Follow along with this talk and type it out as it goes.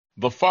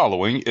The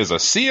following is a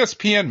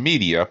CSPN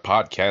Media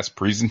podcast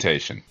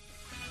presentation.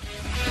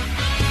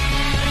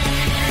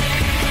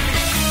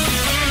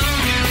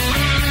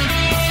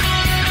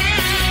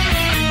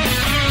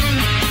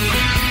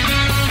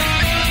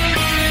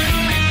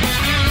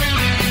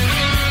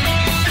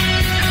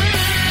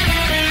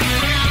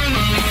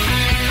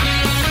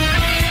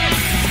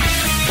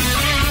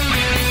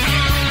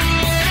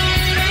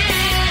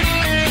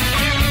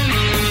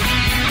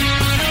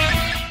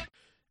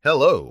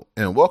 Hello,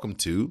 and welcome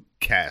to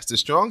Cast a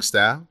Strong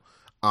Style.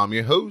 I'm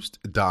your host,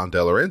 Don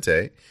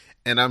Delarente,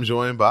 and I'm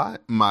joined by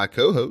my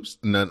co-host,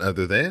 none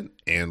other than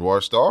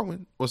Anwar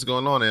Starwin. What's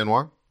going on,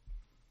 Anwar?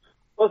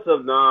 What's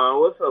up,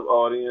 Don? What's up,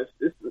 audience?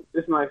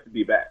 It's nice to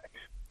be back.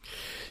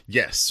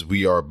 Yes,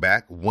 we are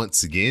back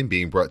once again,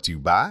 being brought to you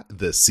by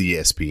the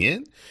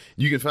CSPN.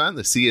 You can find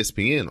the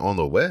CSPN on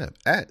the web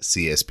at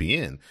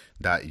cspn.us.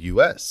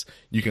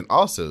 You can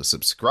also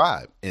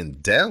subscribe and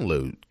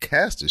download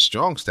Cast a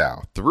Strong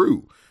Style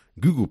through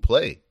Google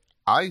Play,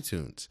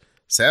 iTunes,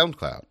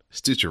 SoundCloud,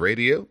 Stitcher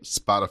Radio,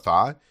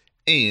 Spotify,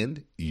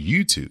 and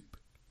YouTube.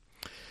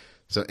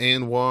 So,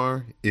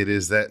 Anwar, it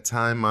is that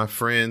time, my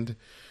friend.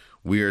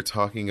 We are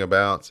talking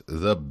about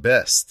the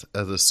best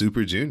of the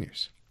Super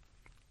Juniors.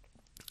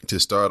 To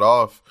start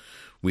off,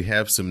 we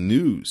have some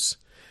news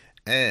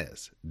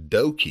as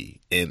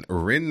Doki and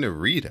Ren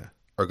Narita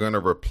are going to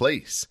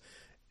replace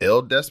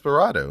El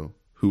Desperado,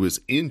 who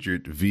was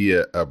injured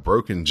via a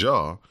broken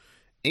jaw,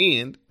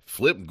 and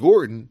Flip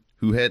Gordon,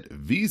 who had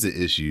visa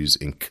issues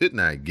and could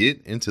not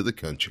get into the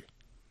country.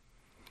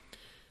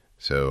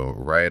 So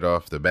right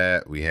off the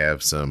bat, we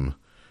have some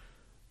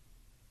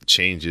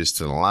changes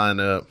to the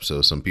lineup.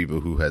 So some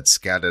people who had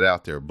scouted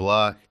out their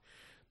block,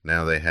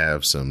 now they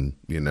have some,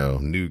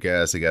 new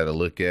guys they got to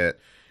look at.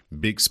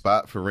 Big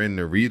spot for Ren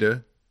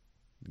Narita.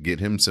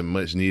 Get him some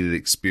much needed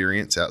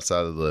experience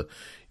outside of the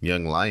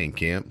Young Lion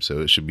camp.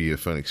 So it should be a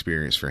fun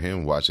experience for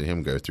him watching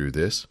him go through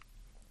this.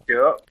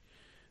 Yep.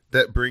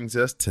 That brings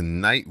us to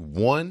night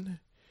one,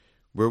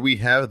 where we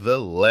have the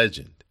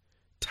legend,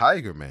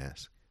 Tiger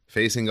Mask,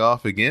 facing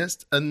off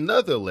against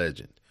another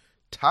legend,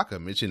 Taka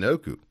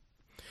Michinoku.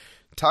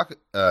 Tiger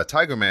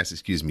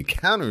Mask,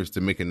 counters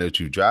the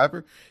Michinoku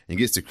driver and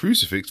gets the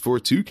crucifix for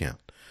a 2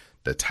 count.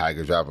 The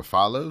Tiger driver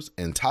follows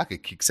and Taka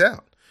kicks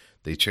out.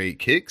 They trade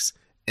kicks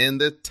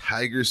and the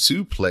Tiger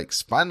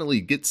suplex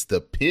finally gets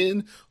the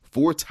pin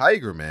for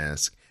Tiger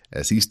Mask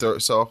as he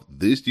starts off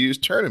this year's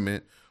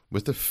tournament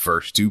with the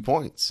first 2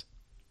 points.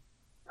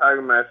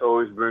 Tiger Mask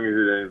always brings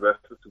it in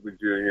Investor Super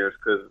Juniors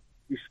because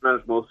he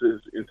spends most of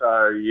his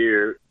entire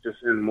year just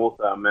in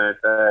multi-man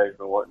tags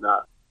and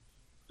whatnot.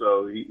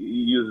 So he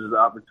uses the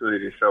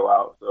opportunity to show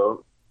out.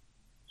 So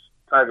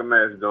Tiger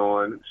Mask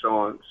showing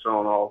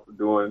off,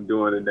 doing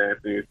the damn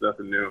thing. It's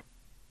nothing new.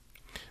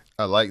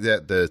 I like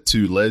that the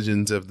 2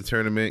 legends of the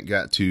tournament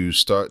got to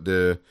start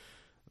the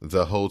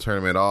whole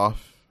tournament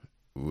off,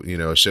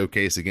 a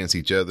showcase against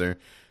each other.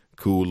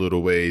 Cool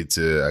little way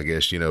to, I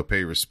guess,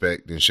 pay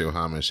respect and show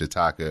homage to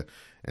Taka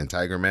and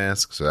Tiger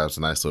Mask. So that was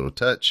a nice little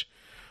touch.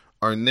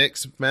 Our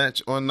next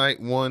match on night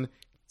one,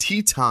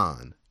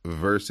 Titan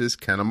versus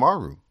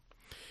Kanemaru.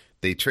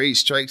 They trade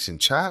strikes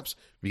and chops.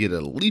 We get a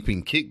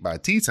leaping kick by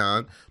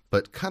Titan,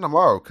 but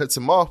Kanemaru cuts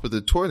him off with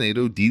a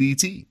tornado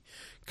DDT.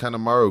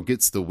 Kanemaru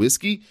gets the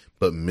whiskey,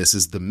 but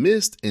misses the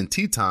mist, and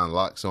Titan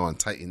locks on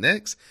Titan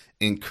X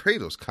and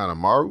cradles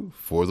Kanemaru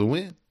for the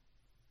win.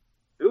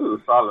 It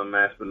was a solid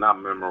match, but not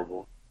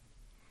memorable.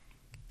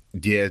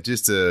 Yeah,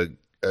 just a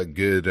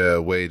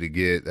good way to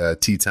get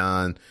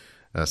Titan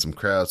some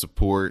crowd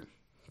support,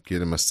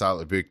 get him a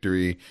solid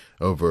victory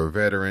over a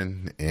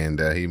veteran,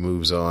 and he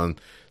moves on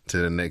to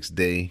the next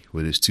day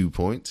with his 2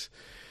 points.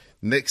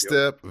 Next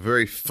up,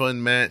 very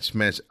fun match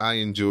I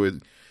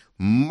enjoyed.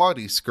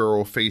 Marty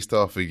Scurll faced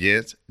off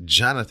against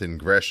Jonathan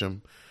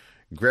Gresham.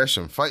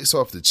 Gresham fights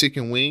off the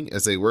chicken wing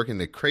as they work in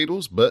the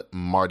cradles, but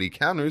Marty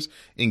counters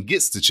and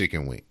gets the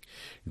chicken wing.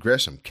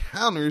 Gresham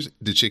counters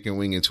the chicken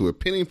wing into a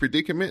pinning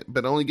predicament,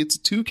 but only gets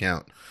a 2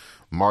 count.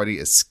 Marty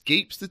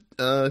escapes the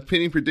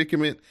pinning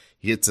predicament,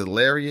 hits a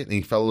lariat, and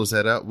he follows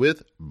that up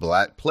with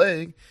Black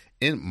Plague,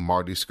 and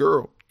Marty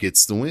Scurll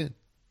gets the win.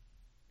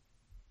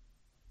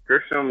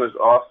 Gresham was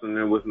awesome.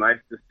 It was nice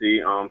to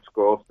see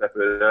Scurll step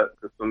it up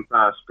because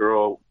sometimes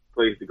Scurll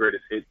plays the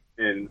greatest hits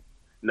and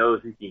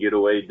knows he can get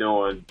away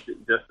doing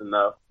just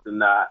enough to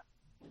not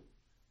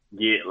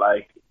get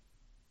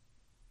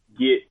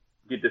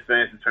the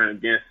fans to turn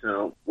against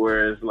him,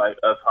 whereas like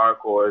us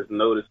hardcores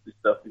notice the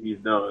stuff that he's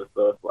doing.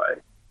 So it's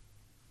like,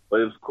 but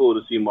it was cool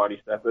to see Marty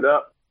step it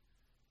up.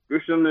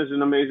 Gresham is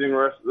an amazing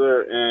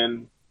wrestler,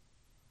 and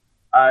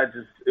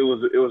it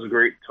was a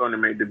great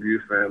tournament debut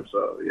for him.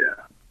 So yeah,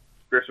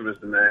 Gresham is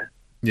the man.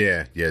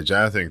 Yeah,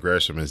 Jonathan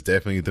Gresham is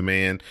definitely the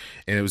man,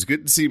 and it was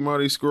good to see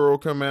Marty Scurll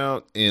come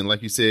out and,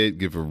 like you said,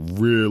 give a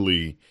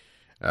really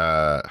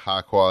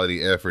high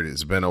quality effort.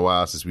 It's been a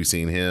while since we've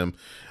seen him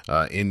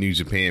in New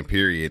Japan,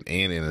 period,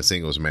 and in a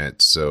singles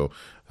match. So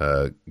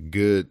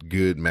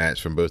good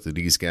match from both of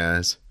these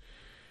guys.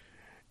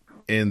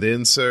 And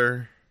then,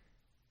 sir,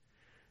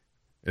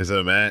 is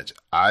a match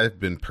I've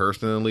been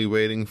personally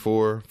waiting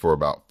for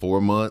about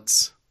 4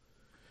 months.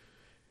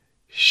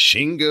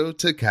 Shingo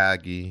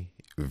Takagi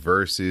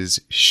versus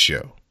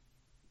Sho.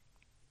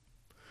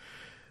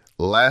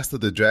 Last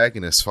of the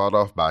Dragon is fought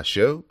off by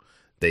Sho.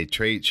 They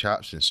trade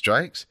chops and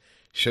strikes.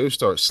 Sho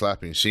starts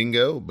slapping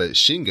Shingo, but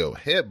Shingo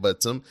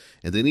headbutts him,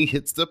 and then he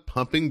hits the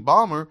pumping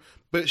bomber,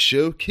 but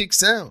Sho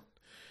kicks out.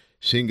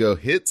 Shingo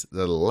hits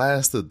the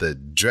Last of the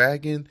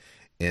Dragon,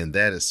 and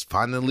that is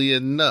finally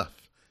enough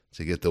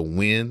to get the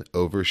win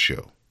over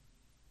Sho.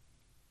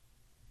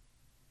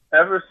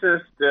 Ever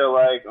since their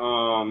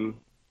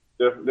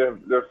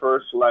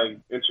first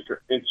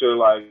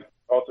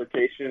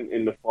altercation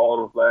in the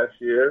fall of last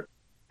year,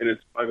 and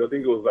it's I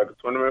think it was like a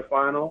tournament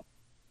final.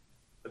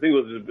 I think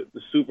it was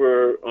the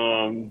Super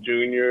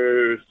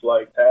Juniors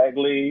tag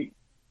league,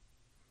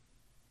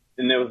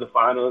 and there was the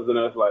finals, and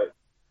it was like,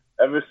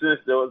 ever since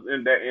there was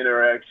in that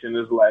interaction,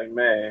 it's like,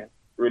 man,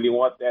 really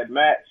want that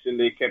match, and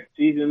they kept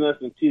teasing us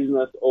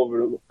over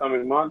the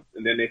coming months,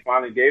 and then they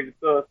finally gave it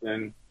to us,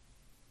 and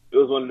it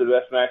was one of the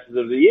best matches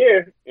of the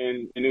year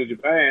in New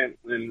Japan,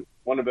 and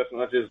one of the best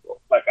matches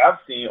I've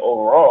seen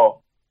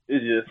overall. It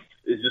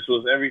just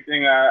was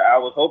everything I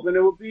was hoping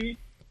it would be,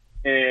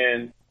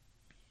 and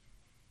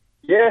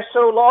yeah,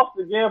 Sho lost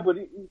again, but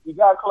he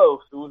got close.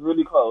 It was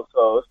really close.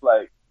 So it's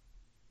like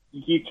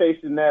you keep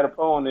chasing that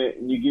opponent,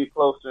 and you get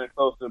closer and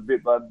closer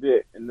bit by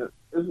bit, and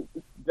it's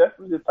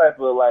definitely the type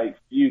of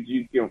feud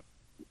you can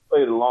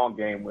play the long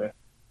game with.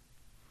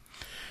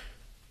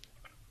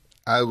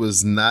 I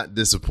was not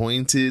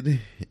disappointed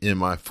in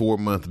my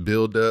 4-month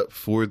build-up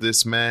for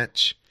this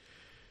match.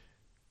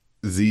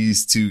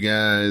 These two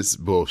guys,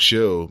 both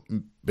Sho,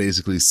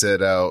 basically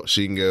set out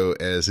Shingo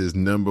as his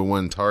number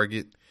one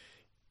target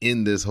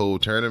in this whole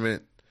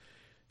tournament.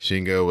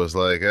 Shingo was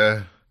like,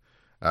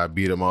 I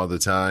beat him all the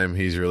time.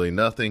 He's really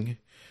nothing.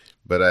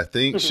 But I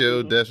think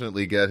Sho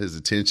definitely got his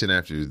attention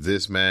after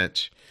this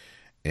match.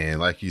 And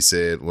like you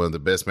said, one of the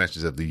best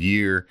matches of the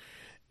year.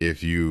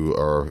 If you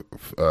are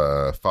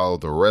follow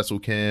the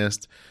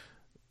WrestleCast,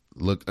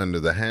 look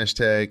under the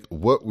hashtag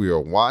what we are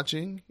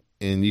watching,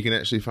 and you can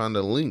actually find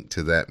a link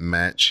to that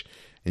match,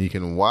 and you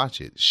can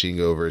watch it.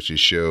 Shingo versus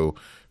Sho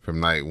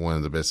from night one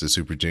of the Best of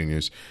Super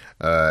Juniors.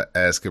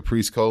 As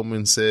Caprice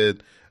Coleman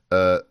said,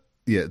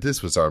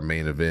 this was our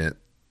main event.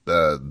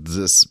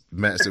 This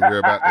match that we're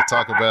about to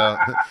talk about,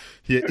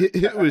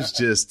 it was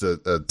just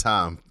a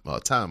time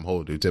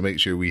holder to make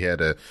sure we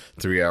had a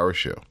 3-hour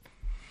show.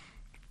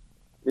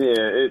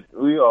 Yeah,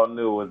 we all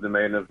knew it was the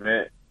main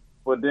event.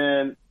 But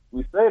then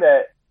we say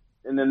that,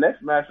 and the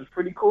next match was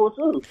pretty cool,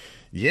 too.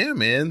 Yeah,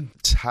 man.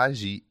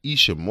 Taiji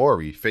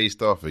Ishimori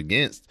faced off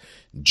against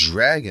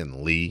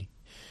Dragon Lee.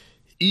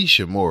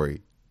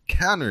 Ishimori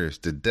counters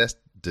the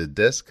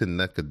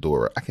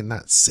Deskanakadora. I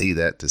cannot say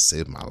that to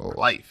save my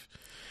life.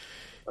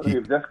 I think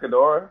it's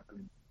Descadora.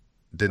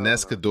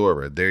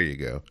 Descadora. There you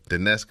go.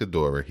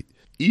 Descadora.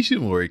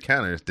 Ishimori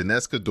counters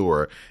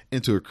Descadora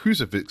into a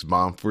crucifix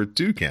bomb for a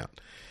 2 count.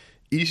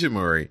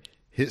 Ishimori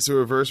hits a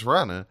reverse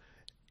Rana,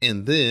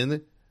 and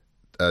then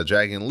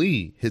Dragon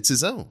Lee hits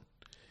his own.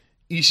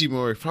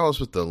 Ishimori follows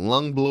with the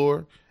lung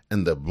blower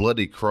and the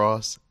bloody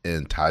cross,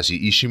 and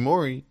Taiji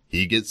Ishimori,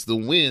 he gets the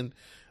win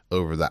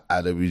over the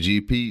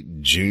IWGP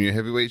Junior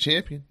Heavyweight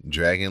Champion,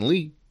 Dragon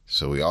Lee.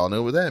 So we all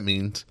know what that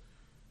means.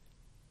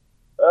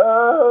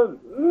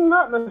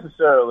 Not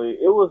necessarily.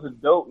 It was a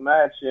dope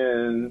match,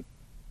 and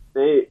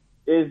it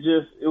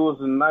was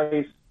a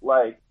nice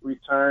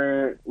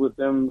return with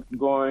them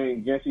going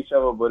against each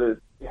other, but it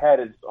had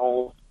its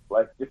own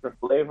different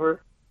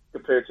flavor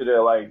compared to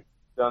their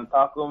Dun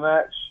Taco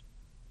match.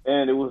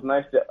 And it was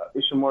nice that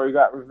Ishimori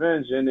got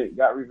revenge, and it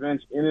got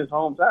revenge in his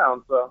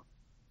hometown, so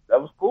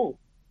that was cool.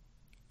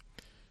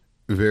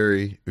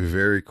 Very,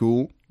 very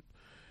cool.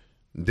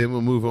 Then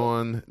we'll move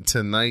on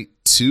to night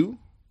 2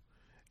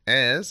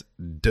 as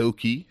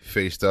Doki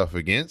faced off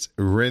against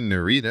Ren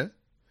Narita.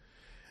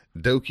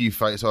 Doki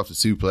fights off the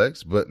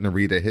suplex, but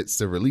Narita hits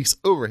the release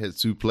overhead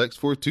suplex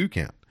for a 2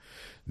 count.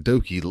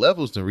 Doki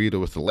levels Narita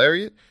with the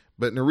lariat,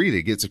 but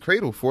Narita gets a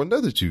cradle for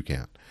another 2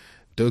 count.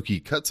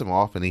 Doki cuts him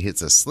off, and he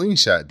hits a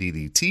slingshot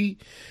DDT.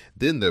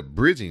 Then the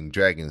bridging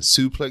dragon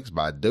suplex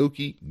by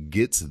Doki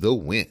gets the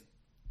win.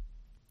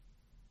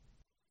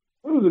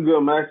 It was a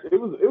good match. It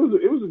was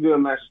a good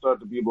match to start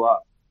the B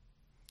block.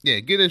 Yeah,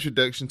 good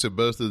introduction to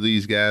both of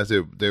these guys.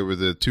 They were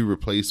the 2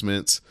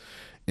 replacements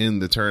in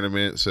the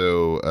tournament,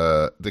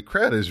 so the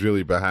crowd is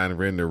really behind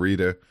Ren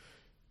Narita.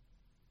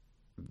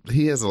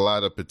 He has a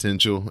lot of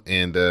potential,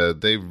 and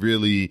they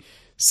really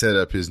set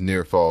up his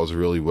near falls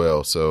really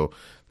well. So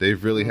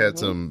they've really had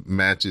some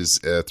matches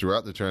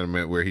throughout the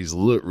tournament where he's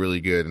looked really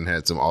good and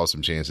had some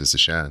awesome chances to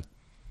shine.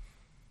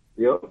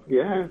 Yep,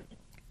 yeah.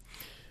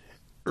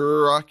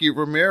 Rocky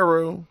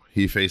Romero,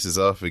 he faces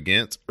off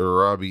against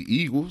Robbie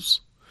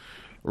Eagles.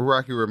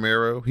 Rocky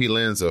Romero, he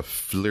lands a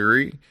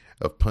flurry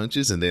of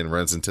punches and then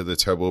runs into the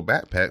turbo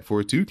backpack for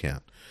a 2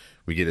 count.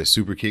 We get a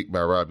super kick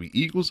by Robbie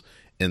Eagles,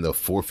 and the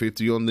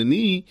 450 on the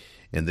knee.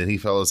 And then he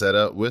follows that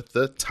up with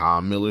the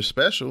Tom Miller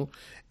special.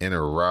 And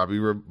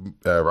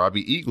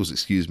Robbie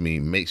Eagles,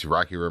 makes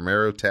Rocky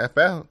Romero tap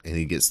out, and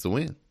he gets the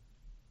win.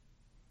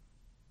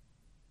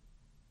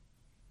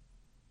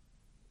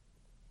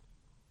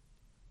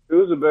 It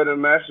was a better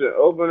match than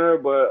opener,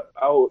 but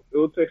it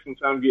would take some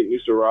time getting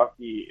used to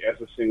Rocky as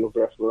a singles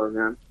wrestler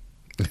again.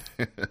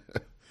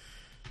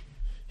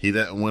 He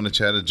doesn't want to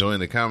try to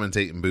join the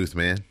commentating booth,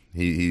 man.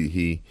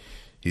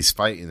 He's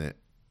fighting it.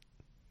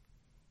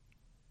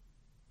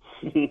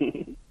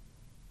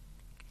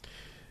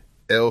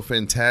 El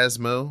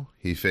Phantasmo,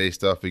 he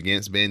faced off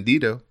against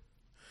Bandito.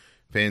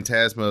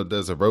 Phantasmo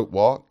does a rope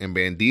walk, and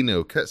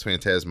Bandito cuts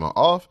Phantasmo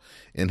off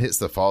and hits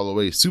the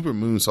fall-away super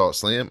moonsault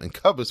slam and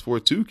covers for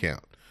a 2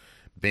 count.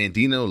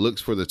 Bandito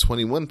looks for the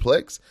 21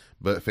 plex,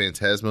 but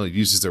Phantasmo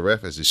uses the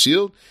ref as a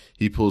shield.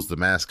 He pulls the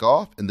mask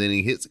off, and then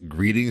he hits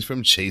Greetings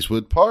from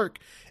Chasewood Park,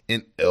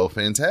 and El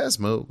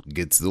Phantasmo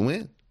gets the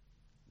win.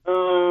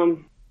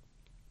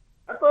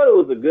 I thought it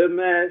was a good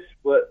match,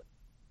 but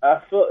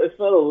it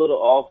felt a little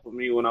off for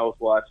me when I was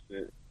watching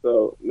it.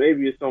 So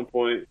maybe at some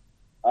point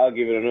I'll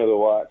give it another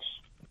watch.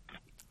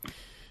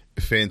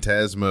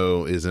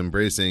 Phantasmo is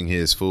embracing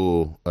his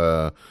full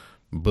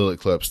Bullet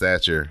Club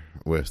stature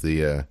with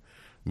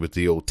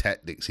the old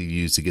tactics he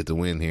used to get the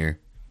win here.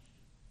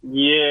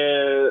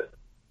 Yeah,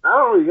 I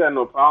don't really got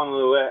no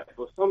problem with that,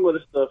 but some of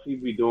the stuff he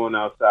be doing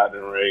outside the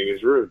ring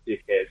is real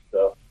dickhead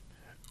stuff.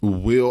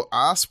 Will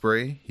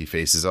Ospreay, he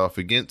faces off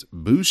against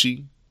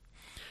Bushi.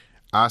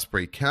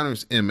 Ospreay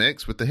counters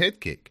MX with the head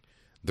kick.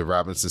 The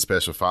Robinson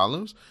special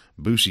follows.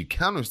 Bushi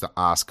counters the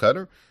Os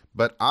Cutter,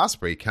 but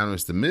Ospreay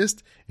counters the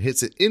mist and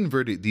hits an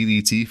inverted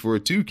DDT for a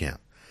 2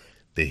 count.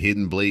 The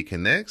Hidden Blade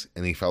connects,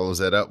 and he follows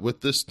that up with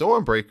the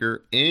Stormbreaker,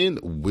 and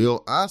Will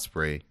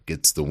Ospreay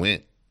gets the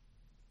win.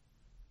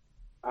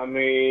 I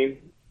mean,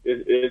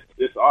 it's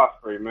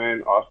Ospreay,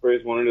 man. Ospreay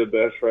is one of the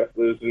best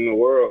wrestlers in the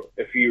world.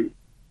 If he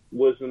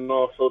wasn't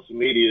on social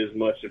media as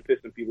much and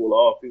pissing people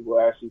off, people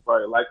actually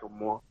probably like him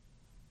more.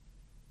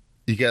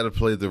 You got to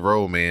play the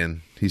role,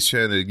 man. He's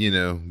trying to,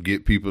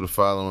 get people to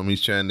follow him.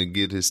 He's trying to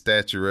get his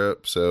stature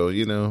up. So,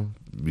 you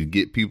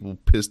get people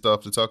pissed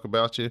off to talk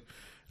about you.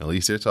 At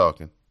least they're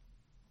talking.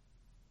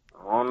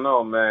 I don't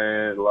know,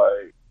 man.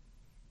 Like,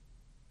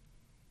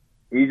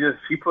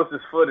 he puts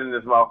his foot in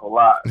his mouth a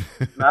lot.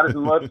 not as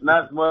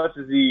much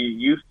as he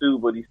used to,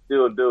 but he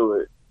still do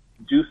it.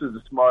 Juice is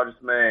the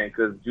smartest man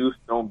because Juice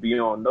don't be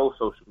on no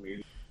social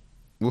media.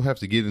 We'll have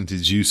to get into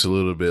Juice a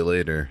little bit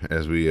later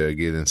as we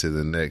get into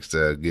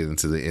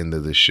the end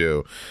of the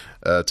show.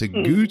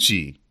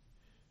 Taguchi,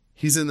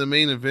 he's in the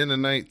main event of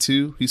night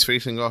 2. He's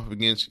facing off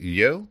against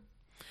Yo.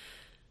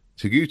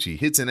 Taguchi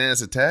hits an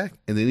ass attack,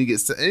 and then he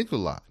gets the ankle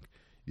lock.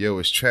 Yo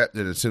is trapped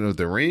in the center of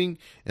the ring,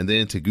 and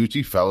then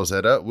Taguchi follows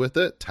that up with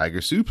a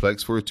Tiger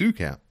Suplex for a 2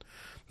 count.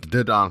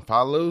 Dodon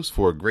follows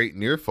for a great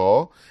near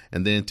fall,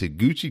 and then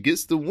Taguchi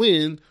gets the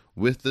win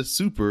with the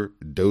Super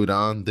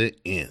Dodon the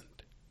End.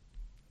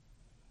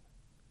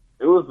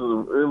 It was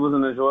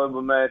an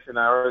enjoyable match, and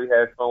I really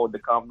had fun with the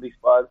comedy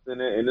spots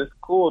in it. And it's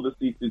cool to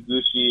see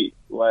Taguchi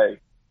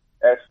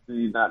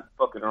actually not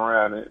fucking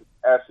around and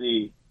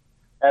actually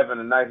having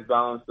a nice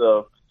balance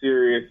of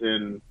serious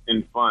and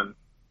fun.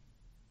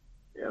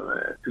 Yeah,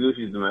 man,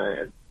 Taguchi's the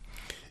man.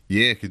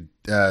 Yeah,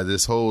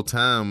 this whole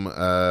time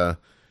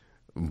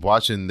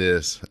watching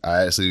this,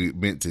 I actually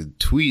meant to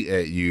tweet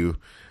at you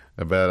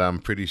about I'm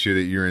pretty sure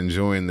that you're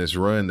enjoying this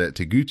run that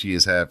Taguchi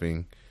is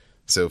having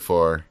so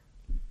far.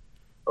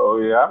 Oh,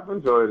 yeah, I've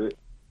enjoyed it.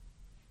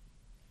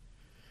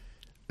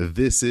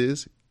 This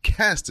is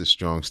Cast a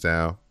Strong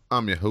Style.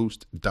 I'm your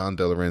host, Don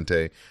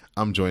Delarente.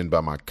 I'm joined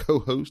by my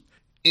co-host,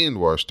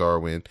 Anwar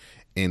Starwind,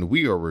 and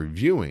we are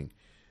reviewing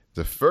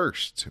the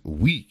first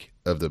week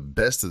of the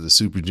Best of the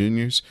Super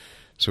Juniors.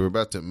 So we're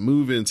about to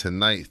move into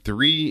night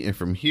 3, and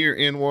from here,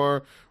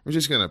 Anwar, we're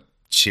just going to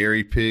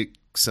cherry pick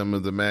some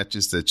of the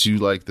matches that you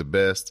like the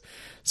best.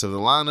 So the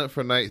lineup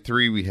for night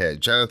 3, we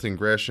had Jonathan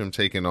Gresham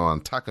taking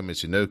on Taka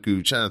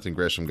Michinoku. Jonathan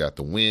Gresham got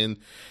the win.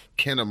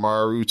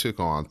 Kanemaru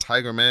took on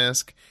Tiger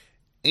Mask,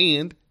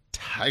 and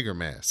Tiger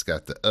Mask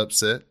got the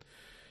upset.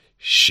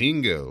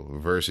 Shingo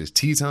versus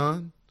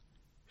Teton.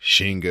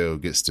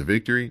 Shingo gets the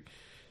victory.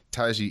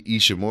 Taiji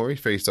Ishimori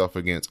faced off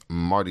against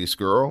Marty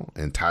Scurll,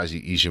 and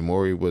Taiji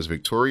Ishimori was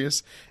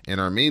victorious. And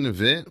our main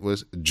event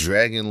was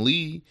Dragon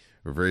Lee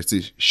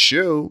versus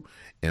Sho,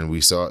 and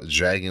we saw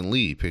Dragon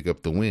Lee pick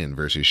up the win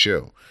versus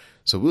Sho.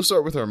 So we'll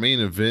start with our main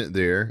event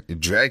there.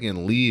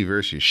 Dragon Lee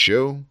versus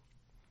Sho.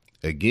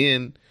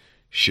 Again,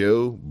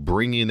 Sho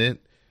bringing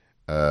it.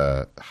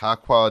 High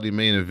quality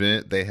main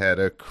event. They had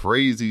a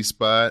crazy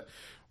spot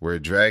where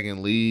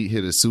Dragon Lee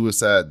hit a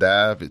suicide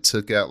dive. It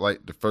took out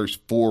like the first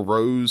 4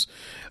 rows.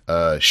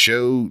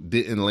 Sho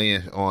didn't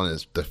land on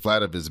the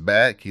flat of his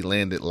back. He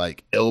landed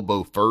like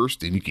elbow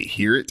first, and you could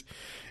hear it.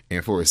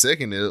 And for a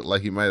second, it looked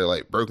like he might have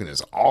like broken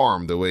his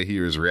arm the way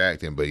he was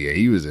reacting. But yeah,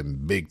 he was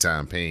in big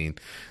time pain.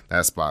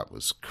 That spot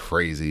was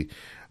crazy.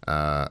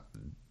 I'm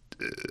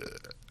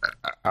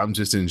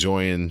just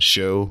enjoying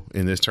Sho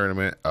in this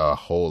tournament a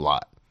whole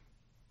lot.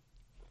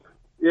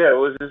 Yeah, it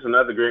was just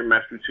another great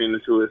match between the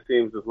two. It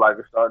seems it's like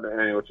a start to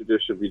annual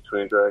tradition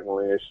between Dragon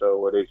Lee and Show,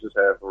 where they just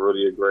have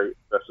really a great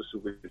Best of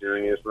Super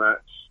Juniors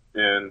match.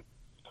 And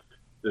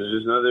this is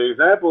just another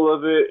example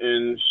of it.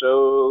 And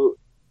Show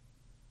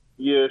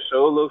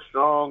looked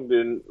strong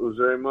and was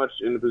very much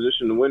in the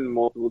position to win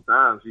multiple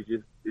times. He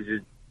just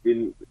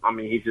didn't. I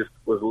mean, he just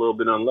was a little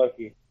bit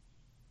unlucky.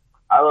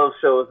 I love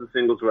Show as a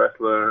singles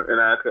wrestler,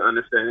 and I could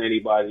understand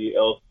anybody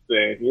else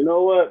saying, you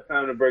know what,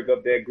 time to break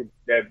up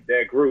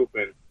that group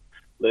and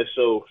let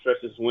Show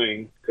stretch his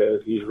wings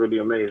because he's really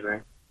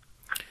amazing.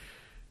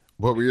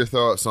 What were your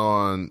thoughts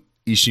on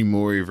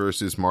Ishimori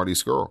versus Marty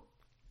Scurll?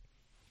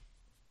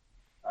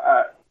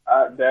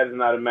 That is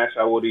not a match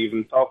I would have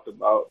even talked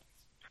about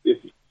if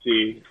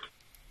you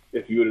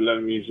would have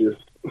let me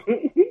just.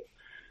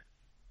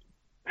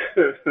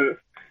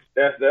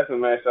 That's a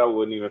match I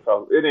wouldn't even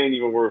talk. It ain't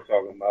even worth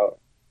talking about.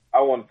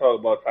 I want to talk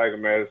about Tiger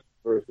Mask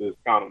versus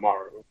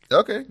Kanemaru.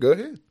 Okay, go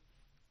ahead.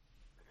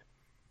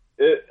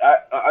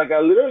 I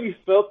literally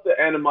felt the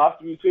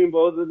animosity between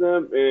both of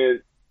them,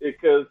 and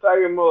because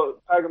Tiger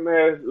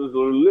Mask was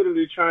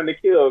literally trying to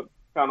kill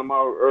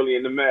Kanemaru early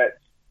in the match,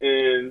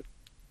 and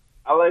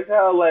I like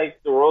how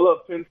the roll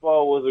up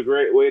pinfall was a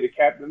great way to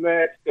cap the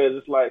match because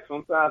it's like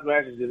sometimes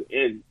matches just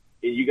end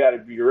and you got to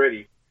be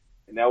ready,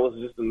 and that was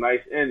just a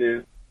nice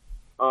ending.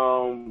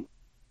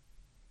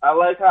 I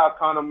like how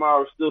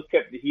Kanemaru still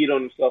kept the heat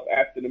on himself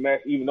after the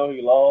match, even though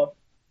he lost,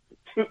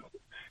 because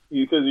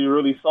he's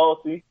really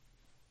salty.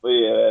 But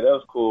yeah, that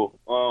was cool.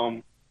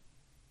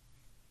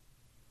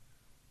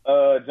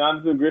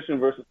 Jonathan Gresham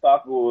versus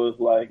Taka was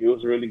it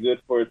was really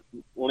good for its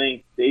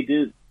length. They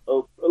did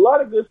a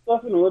lot of good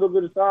stuff in a little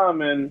bit of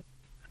time, and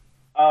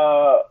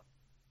I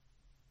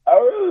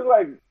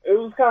really it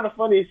was kind of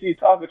funny to see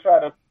Taka try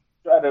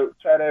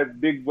that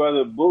big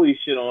brother bully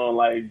shit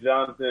on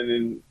Jonathan,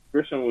 and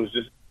Gresham was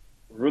just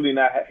really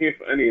not here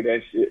for any of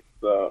that shit.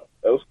 So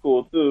that was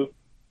cool too.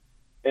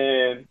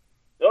 And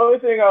the only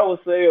thing I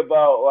would say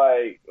about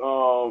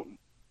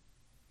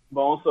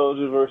Bone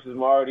Soldier versus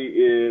Marty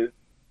is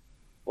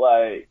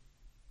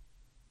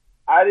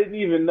I didn't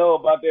even know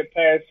about their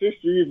past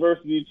history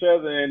versus each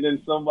other, and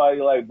then somebody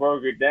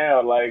broke it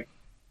down. I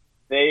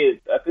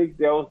think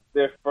that was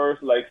their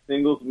first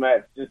singles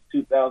match since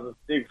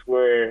 2006,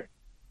 where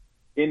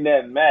in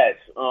that match,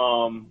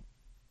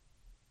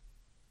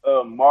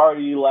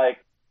 Marty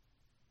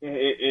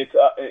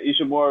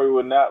Ishimori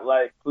were not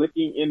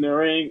clicking in the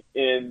ring,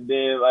 and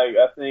then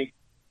I think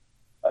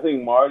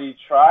Marty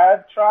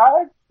tried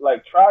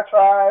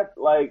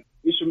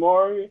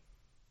Ishimori.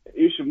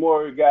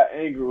 Ishimori got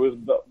angry, was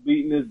about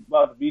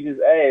to beat his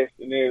ass,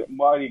 and then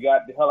Marty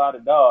got the hell out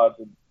of Dodge.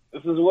 And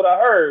this is what I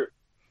heard.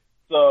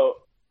 So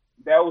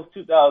that was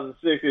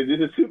 2006, and this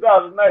is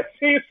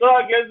 2019. So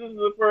I guess this is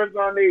the first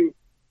time they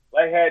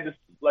had this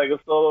a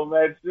solo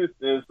match since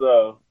then.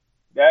 So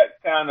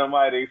that kind of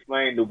might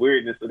explain the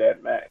weirdness of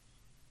that match.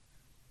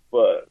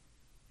 But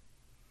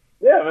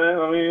yeah, man.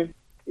 I mean,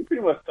 we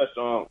pretty much touched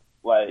on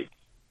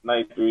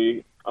night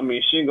 3. I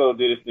mean, Shingo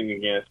did his thing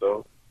again,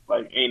 so.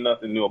 Ain't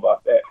nothing new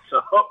about that.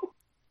 So,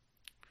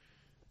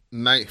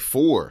 night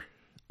 4,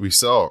 we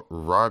saw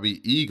Robbie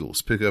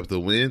Eagles pick up the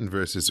win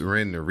versus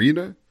Ren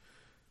Narita.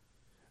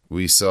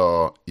 We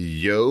saw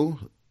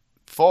Yo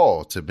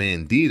fall to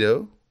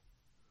Bandito.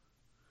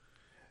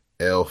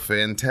 El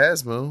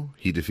Phantasmo,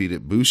 he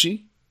defeated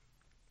Bushi.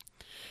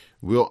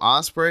 Will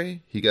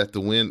Ospreay, he got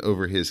the win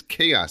over his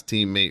Chaos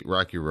teammate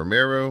Rocky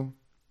Romero.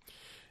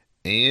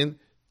 And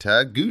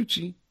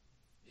Taguchi,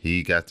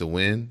 he got the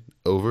win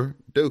over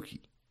Doki.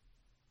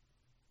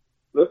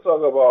 Let's talk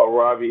about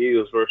Robbie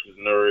Eagles versus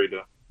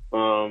Narita.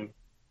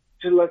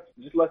 Just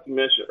like you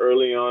mentioned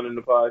early on in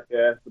the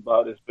podcast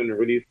about it's been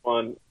really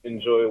fun,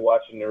 enjoy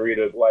watching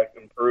Narita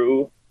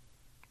improve.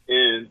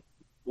 And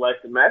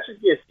the match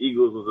against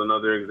Eagles was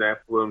another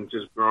example of him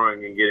just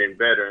growing and getting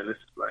better. And it's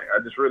I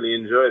just really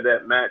enjoyed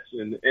that match,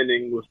 and the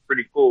ending was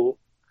pretty cool.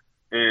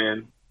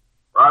 And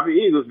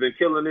Robbie Eagles been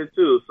killing it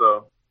too,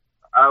 so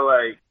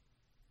I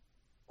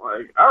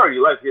I already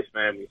like his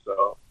family,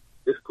 so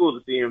it's cool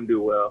to see him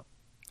do well.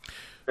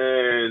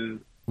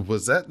 And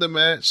was that the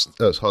match?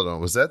 Oh, hold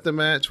on. Was that the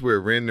match where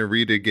Ren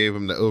Narita gave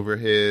him the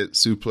overhead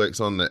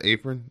suplex on the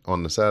apron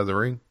on the side of the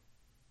ring?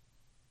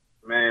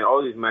 Man,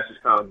 all these matches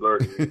kind of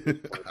blurred to me.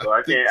 So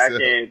I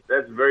can't.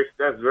 That's very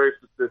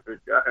specific.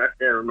 I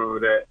can't remember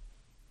that.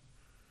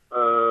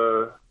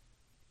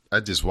 I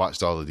just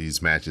watched all of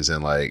these matches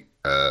in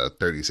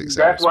 36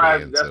 that's hours. Why.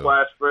 Span, that's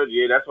why I spread.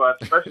 Yeah, that's why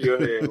I spread your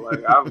head.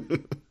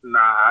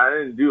 I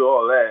didn't do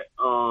all that.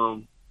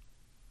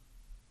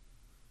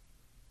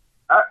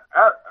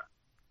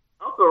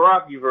 Uncle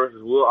Rocky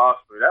versus Will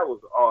Ospreay. That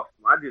was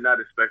awesome. I did not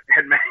expect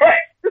that match.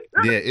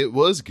 Yeah, it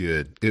was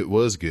good. It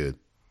was good.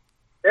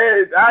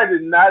 I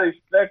did not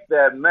expect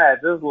that match.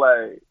 It's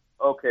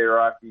okay,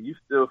 Rocky, you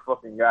still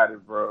fucking got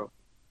it, bro.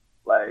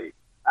 I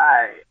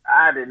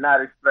did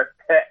not expect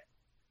that.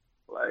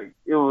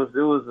 It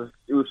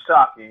was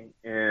shocking,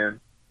 and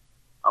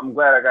I'm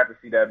glad I got to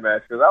see that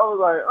match because I was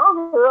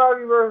Uncle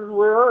Rocky versus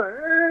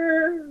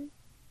Will,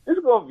 it's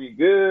gonna be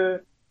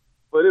good.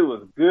 but it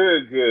was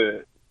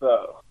good.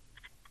 So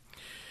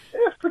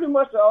that's pretty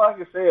much all I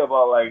can say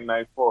about like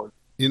night 4.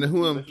 You know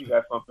who you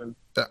got something?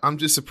 I'm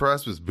just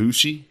surprised with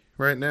Bushi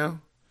right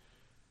now.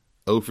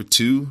 0 for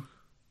 2.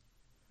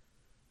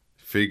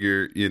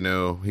 Figure,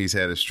 he's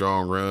had a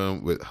strong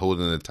run with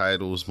holding the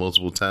titles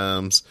multiple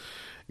times,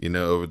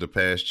 over the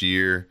past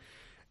year.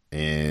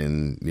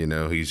 And,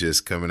 he's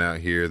just coming out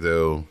here,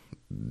 though,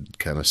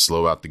 kind of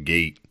slow out the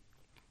gate.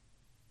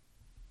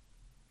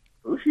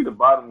 Bushi the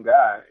bottom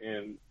guy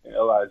in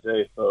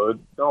LIJ, so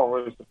it don't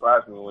really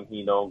surprise me when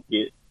he don't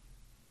get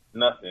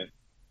nothing.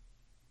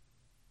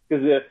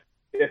 Because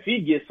if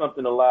he gets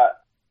something a lot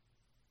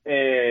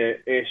and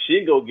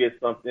Shingo gets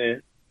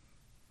something,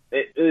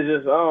 it's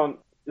just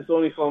it's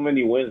only so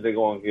many wins they're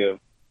gonna give.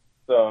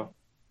 So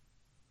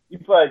you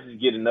probably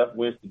just get enough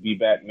wins to be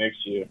back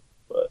next year.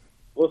 But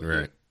we'll see.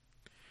 Right.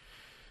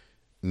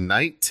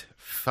 Night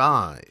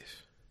 5.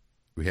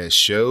 We had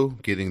Sho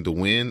getting the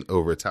win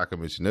over Taka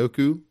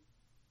Michinoku.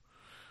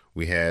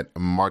 We had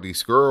Marty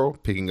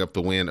Scurll picking up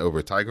the win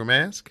over Tiger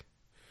Mask.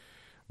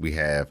 We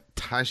have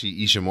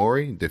Taiji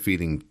Ishimori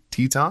defeating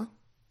Teton.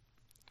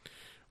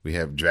 We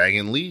have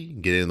Dragon Lee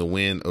getting the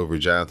win over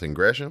Jonathan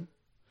Gresham.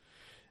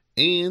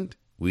 And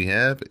we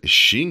have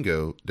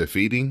Shingo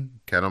defeating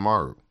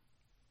Kanemaru.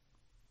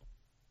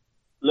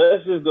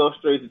 Let's just go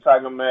straight to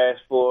Tiger Mask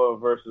 4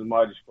 versus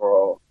Marty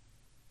Scurll.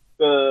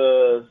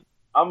 Because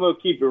I'm going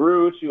to keep it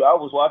real with you. I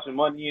was watching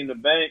Money in the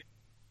Bank,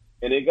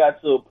 and it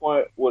got to a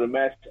point where the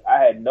match I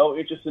had no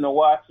interest in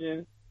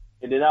watching.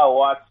 And then I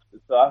watched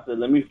it, so I said,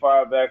 let me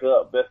fire back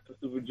up Best of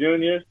Super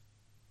Juniors.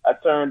 I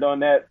turned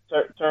on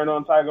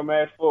Tiger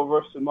Mask 4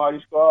 versus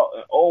Marty Scurll,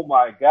 and oh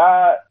my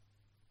God,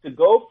 to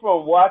go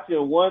from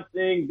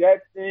watching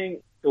that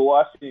thing, to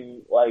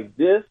watching like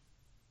this,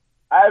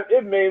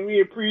 it made me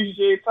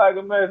appreciate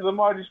Tiger Mask and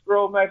Marty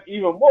Scurll match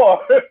even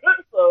more.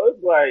 So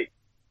it's like,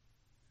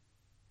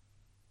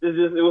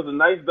 it was a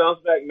nice bounce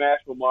back match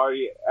for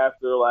Marty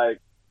after like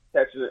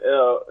catching the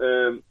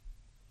L,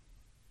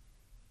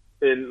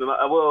 and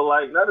well,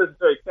 like not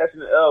necessarily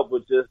catching the L,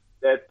 but just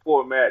that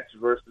poor match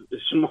versus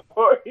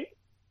Ishimori.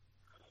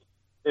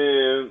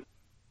 And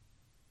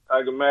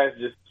Tiger Mask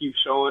just keeps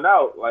showing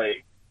out.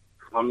 Like,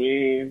 I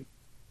mean,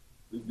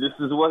 this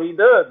is what he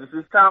does. This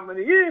is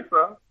comedy is,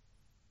 bro.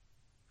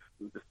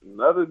 Just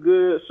another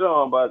good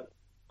show about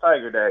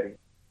Tiger Daddy.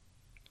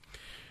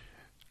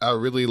 I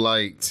really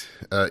liked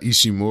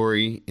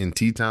Ishimori and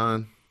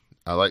Teton.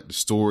 I liked the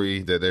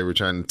story that they were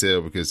trying to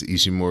tell because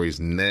Ishimori's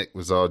neck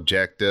was all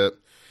jacked up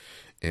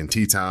and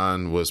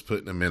Teton was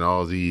putting him in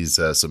all these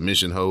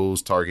submission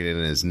holds, targeting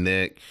his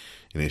neck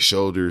and his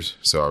shoulders.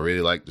 So I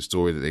really liked the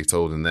story that they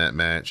told in that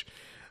match.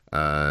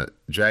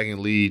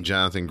 Dragon Lee,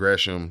 Jonathan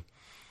Gresham,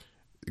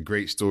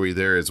 great story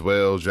there as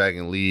well.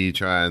 Dragon Lee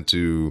trying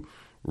to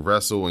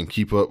wrestle and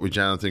keep up with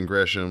Jonathan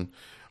Gresham,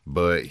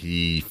 but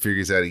he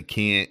figures out he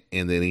can't,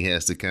 and then he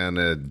has to kind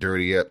of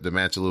dirty up the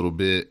match a little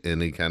bit,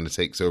 and he kind of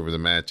takes over the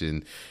match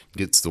and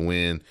gets the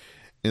win.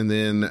 And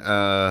then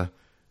I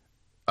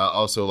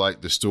also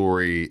like the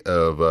story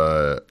of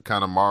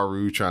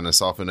Kanemaru trying to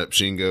soften up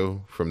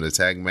Shingo from the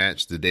tag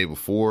match the day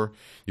before.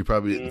 You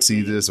probably didn't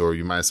see this, or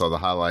you might have saw the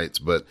highlights,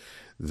 but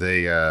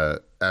they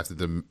after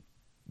the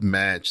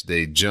match,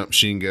 they jump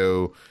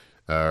Shingo,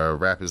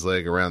 wrap his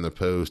leg around the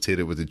post, hit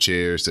it with a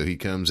chair, so he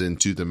comes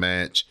into the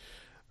match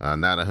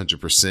not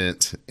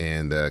 100%,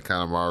 and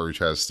Kanemaru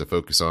tries to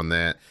focus on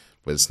that,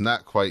 but it's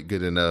not quite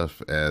good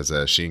enough as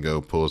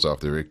Shingo pulls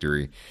off the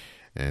victory,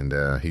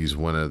 and he's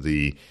one of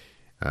the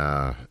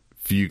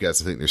few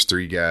guys. I think there's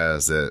 3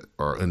 guys that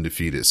are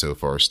undefeated so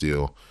far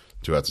still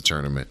throughout the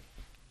tournament.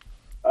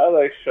 I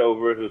like Sho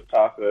versus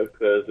Taka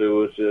because it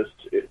was just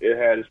it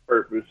had its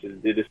purpose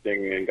and did its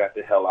thing and got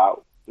the hell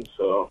out. And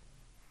so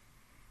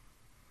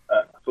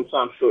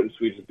sometimes short and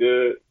sweet is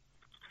good.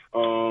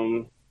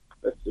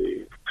 Let's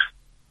see.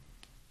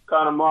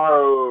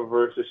 Kanemaru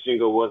versus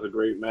Shingo was a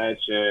great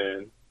match,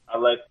 and I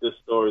like the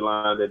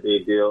storyline that they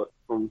did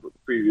from the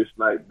previous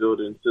night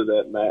building to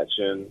that match.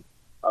 And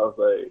I was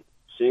like,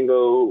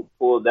 Shingo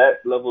pulled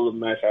that level of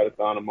match out of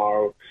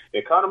Kanemaru.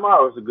 And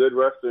Kanemaru is a good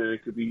wrestler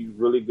and could be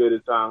really good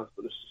at times,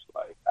 but it's just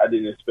like, I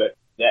didn't expect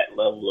that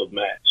level of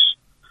match.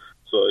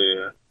 So,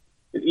 yeah.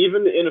 And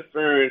even the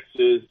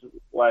interferences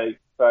like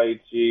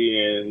Taichi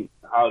and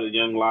how the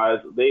Young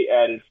Lions, they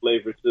added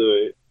flavor to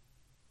it.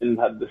 And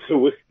the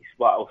whiskey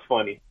spot was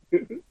funny.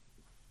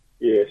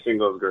 Yeah,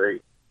 Shingo's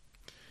great.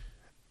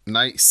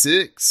 Night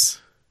 6,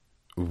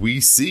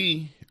 we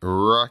see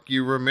Rocky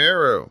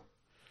Romero.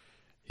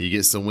 He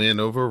gets the win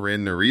over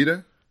Ren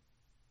Narita.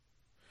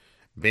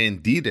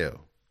 Bandito,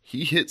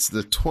 he hits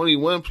the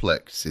 21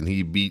 plex and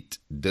he beat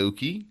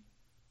Doki.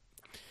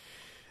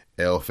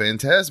 El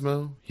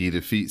Phantasmo, he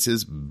defeats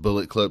his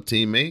Bullet Club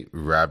teammate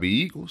Robbie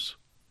Eagles.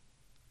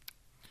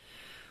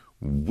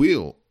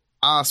 Will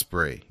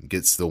Ospreay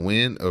gets the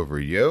win over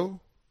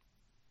Yo.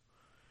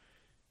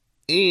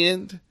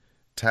 And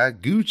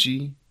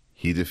Taguchi,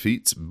 he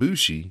defeats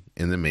Bushi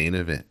in the main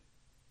event.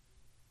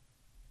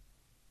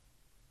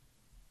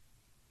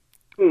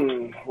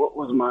 What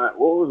was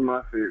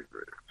my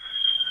favorite?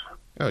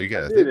 Oh, you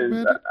got to think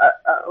Didn't about it.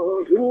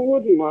 who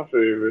would be my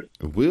favorite?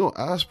 Will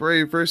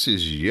Ospreay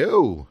versus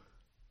Yo.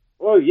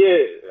 Well, yeah,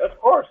 of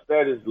course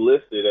that is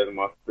listed as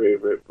my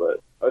favorite,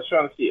 but I was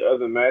trying to see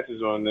other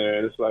matches on there,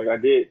 and it's like I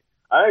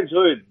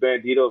enjoyed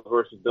Bandito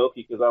versus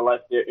Doki because I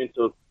like their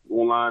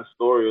interline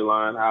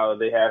storyline, how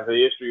they have a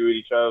history with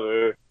each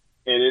other,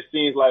 and it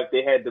seems like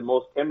they had the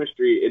most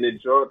chemistry. And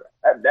enjoyed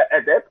at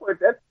that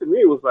point. That to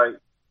me was like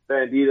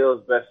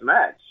Bandito's best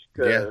match.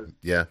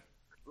 Yeah.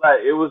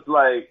 Like it was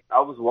like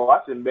I was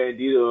watching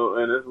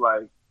Bandito, and it's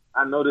like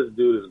I know this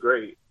dude is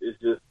great. It's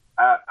just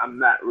I'm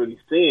not really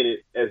seeing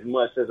it as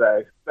much as I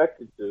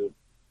expected to.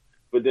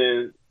 But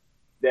then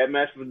that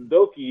match with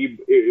Doki,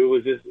 it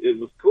was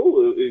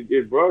cool.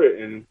 It brought it,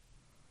 and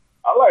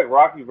I like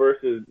Rocky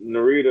versus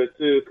Narita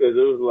too because it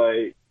was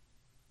like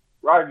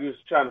Rocky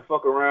was trying to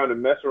fuck around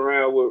and mess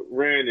around with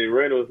Ren, and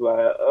Ren was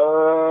like,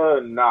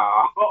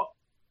 nah,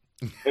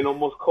 and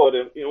almost caught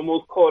him. He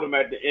almost caught him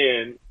at the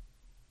end.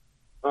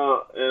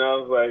 And I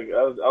was like,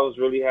 I was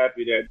really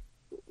happy that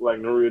like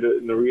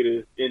Narita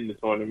is in the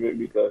tournament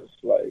because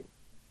like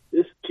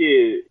this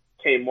kid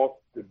came off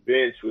the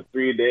bench with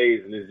 3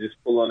 days and is just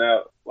pulling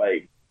out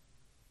like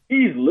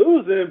he's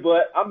losing,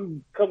 but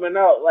I'm coming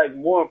out like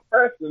more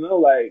impressed and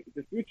I'm like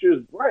the future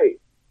is bright.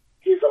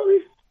 He's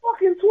only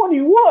fucking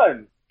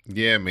 21.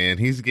 Yeah, man,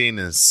 he's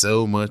gaining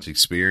so much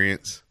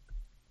experience.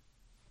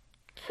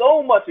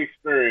 So much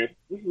experience.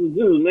 This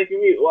is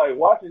making me like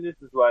watching this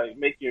is like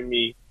making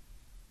me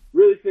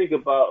really think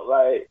about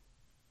like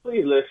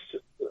please let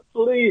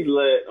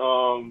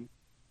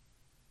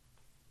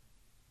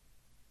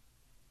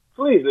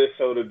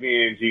Shota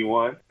be in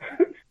G1.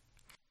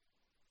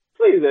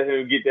 Please let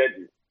him get that.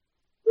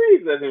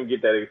 Please let him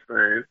get that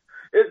experience.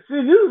 This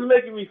is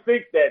making me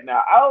think that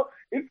now.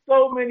 It's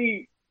so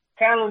many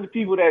talented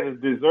people that is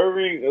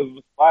deserving of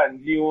a spot in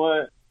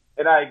G1,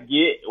 and I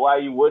get why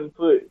you wouldn't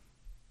put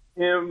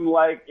him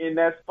like in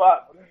that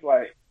spot. But it's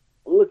like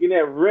looking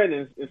at Ren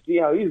and see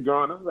how he's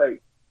growing. I'm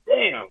like,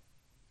 damn,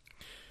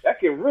 that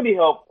can really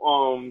help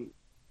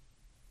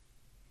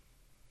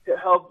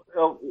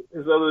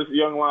his other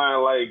young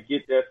line like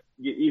get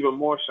even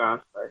more shine,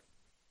 like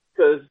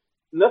because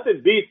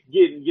nothing beats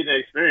getting that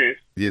experience.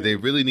 Yeah, they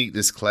really need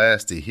this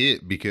class to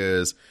hit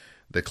because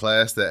the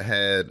class that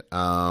had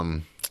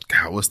God,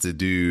 what's the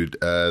dude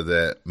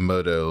that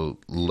Moto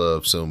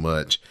loved so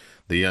much?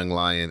 The Young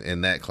Lion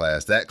in that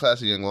class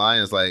of Young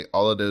Lions, like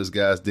all of those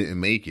guys didn't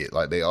make it.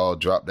 Like they all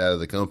dropped out of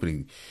the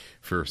company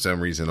for some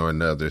reason or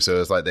another.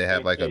 So it's like they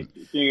have like a.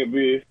 King of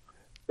Beef.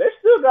 They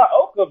still got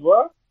Oka,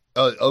 bro.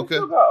 Oh, Oka. They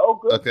still got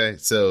Oka. Okay,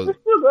 so they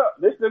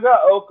still got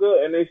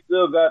Oka, and they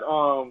still got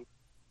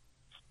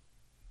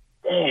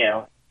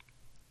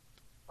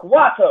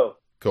Kawato.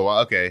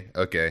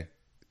 Okay.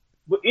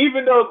 But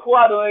even though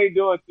Kawato ain't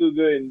doing too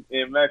good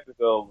in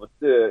Mexico, but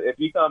still, if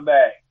he come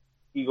back,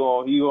 he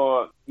gonna be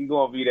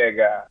that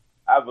guy.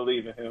 I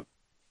believe in him.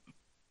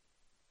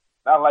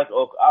 I like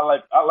Oka. I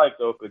like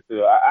Oka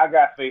too. I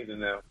got faith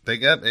in them.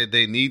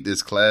 They need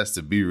this class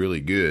to be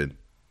really good.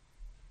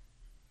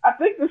 I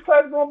think this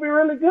class is gonna be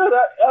really good.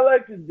 I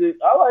like Ren.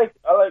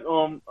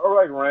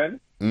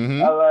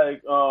 Mm-hmm. I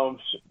like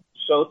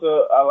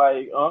Shota. I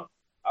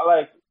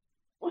like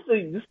what's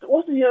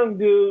the young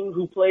dude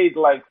who played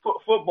like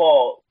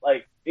football,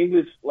 like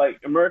English, like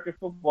American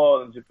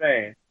football in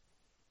Japan.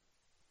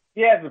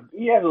 He has a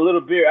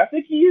little beard. I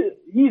think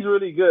he's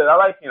really good. I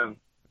like him.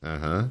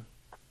 Uh-huh.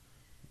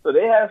 So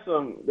they have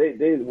some. They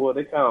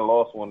kind of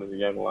lost one of the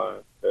young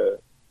lions.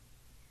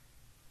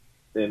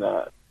 They're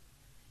not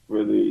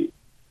really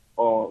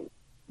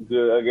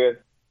good. I guess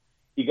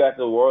he got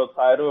the world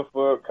title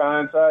for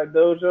Kansai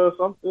Dojo or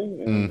something.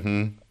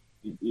 And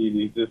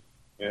he just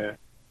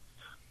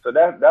So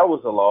that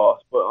was a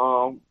loss,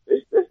 but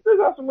they still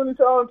got some really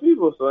talented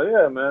people. So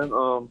yeah, man.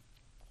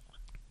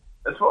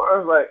 As far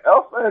as like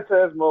El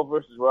Phantasmo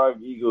versus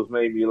Robbie Eagles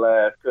made me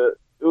laugh because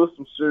it was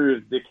some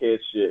serious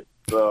dickhead shit.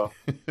 So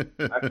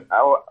I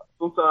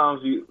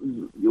sometimes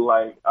you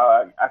like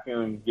I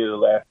can get a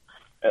laugh.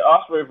 And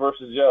Ospreay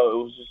versus Yo, it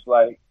was just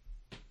like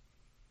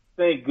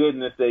thank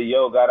goodness that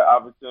Yo got an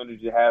opportunity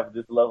to have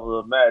this level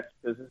of match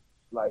because it's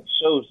like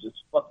show's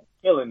just fucking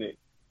killing it,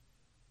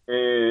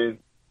 and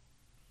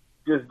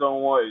just I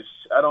don't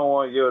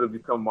want Yo to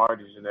become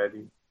Marty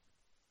Jannetty.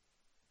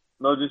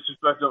 No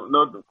disrespect,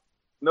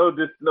 no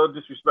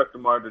disrespect to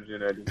Marty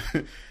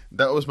Jannetty.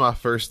 That was my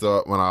first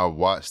thought when I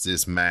watched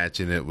this match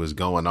and it was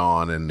going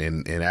on,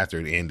 and after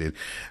it ended,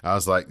 I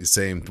was like the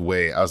same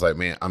way. I was like,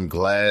 man, I'm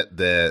glad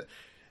that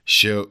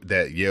Yo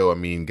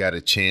got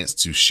a chance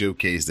to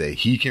showcase that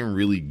he can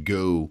really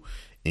go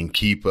and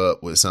keep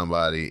up with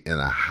somebody in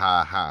a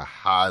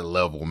high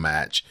level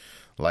match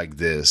like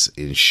this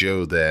and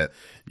show that,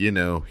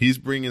 he's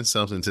bringing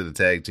something to the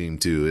tag team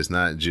too. It's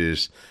not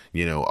just,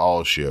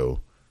 all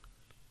show.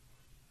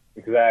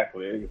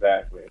 Exactly.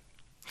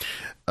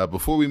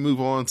 Before we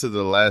move on to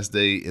the last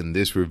day in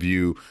this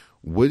review,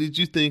 what did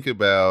you think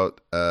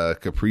about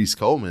Caprice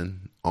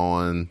Coleman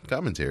on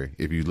commentary?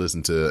 If you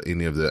listen to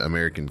any of the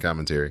American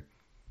commentary,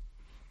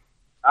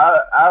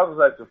 I I was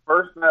like the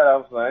first night I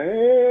was like,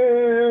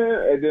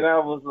 and then I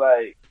was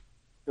like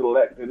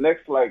the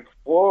next like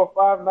 4 or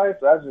 5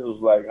 nights I just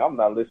was like, I'm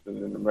not listening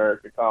to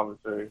American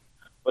commentary.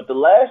 But the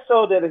last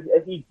show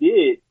that he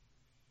did,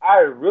 I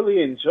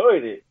really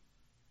enjoyed it.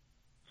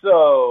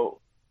 So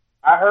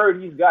I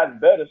heard he's gotten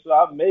better, so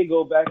I may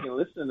go back and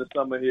listen to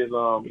some of his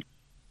other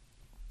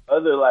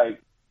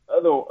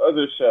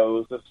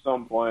shows at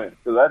some point,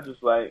 because I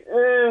just like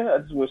I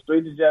just went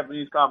straight to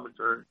Japanese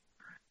commentary,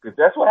 because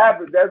that's what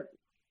happened.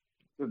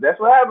 That's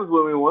what happens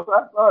with me. Once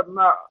I start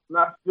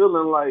not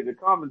feeling like the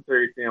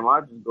commentary team,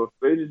 I just go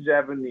straight to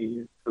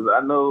Japanese, because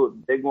I know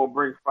they're gonna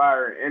bring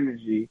fire and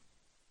energy,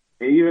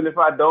 and even if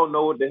I don't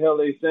know what the hell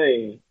they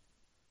saying,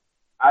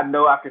 I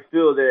know I can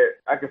feel their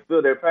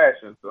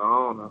passion. So I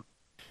don't know.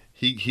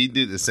 He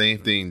did the same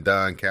thing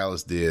Don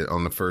Callis did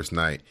on the first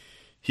night.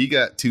 He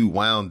got too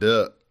wound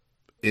up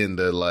in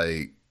the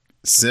like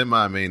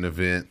semi-main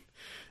event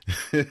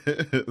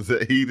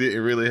that he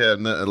didn't really have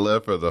nothing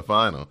left for the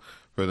final,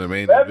 for the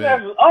main event. That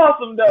match was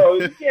awesome, though.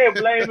 You can't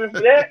blame him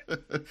for that.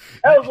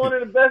 That was one of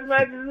the best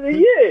matches of the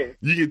year.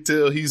 You can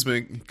tell he's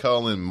been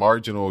calling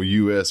marginal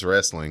U.S.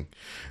 wrestling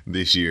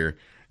this year.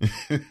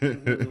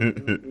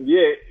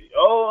 Yeah.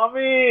 Oh, I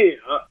mean,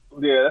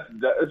 yeah,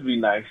 that'd be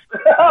nice.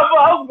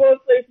 I was gonna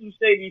say some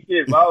shady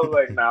shit, but I was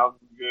like, nah, I'm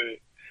good.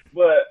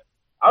 But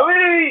I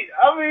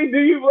mean, do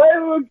you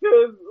blame him?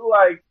 Because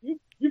like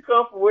you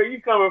come from where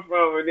you coming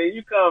from, and then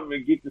you come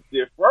and get to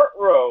sit front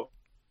row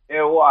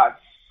and watch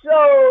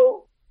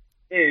Show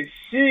and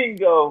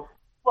Shingo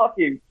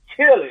fucking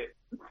kill it,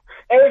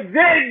 and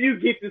then you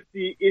get to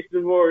see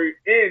Ishimori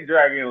and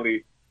Dragon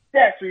Lee.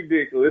 That's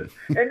ridiculous.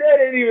 And they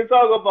didn't even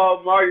talk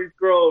about Marty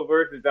Scurll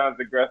versus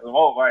Jonathan Gresham.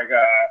 Oh my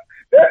god.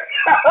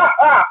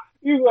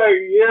 He's like,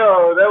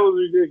 yo, that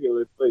was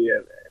ridiculous. But yeah,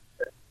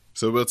 man.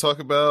 So we'll talk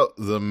about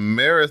the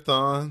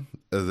marathon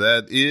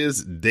that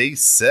is day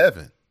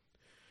 7.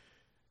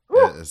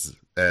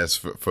 As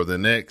for the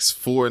next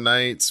 4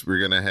 nights, we're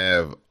going to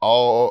have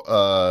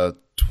all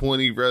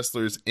 20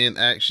 wrestlers in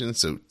action.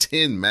 So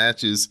 10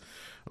 matches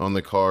on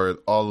the card,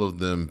 all of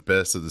them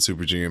best of the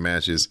Super Junior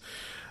matches.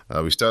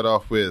 We start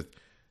off with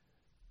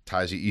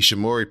Taiji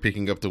Ishimori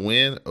picking up the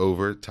win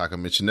over Taka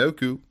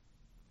Michinoku.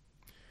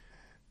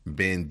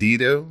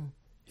 Bandito,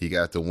 he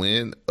got the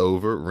win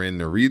over Ren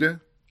Narita.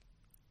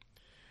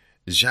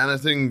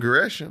 Jonathan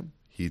Gresham,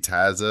 he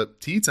ties up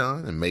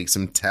Teton and makes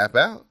him tap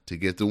out to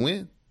get the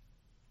win.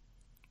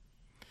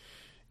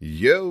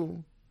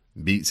 Yo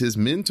beats his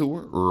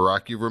mentor,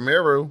 Rocky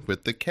Romero,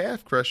 with the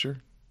calf crusher.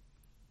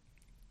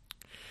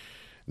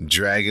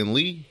 Dragon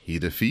Lee, he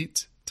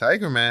defeats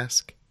Tiger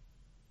Mask.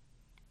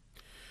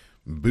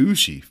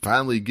 Bushi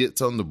finally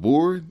gets on the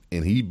board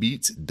and he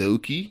beats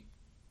Doki.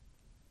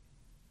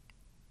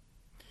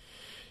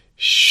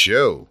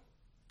 Sho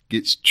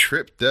gets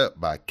tripped up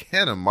by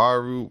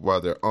Kanemaru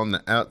while they're on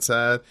the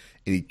outside,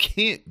 and he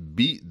can't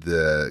beat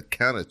the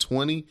count of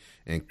 20,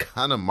 and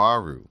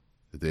Kanemaru,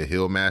 the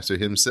Hill Master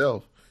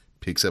himself,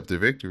 picks up the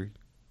victory.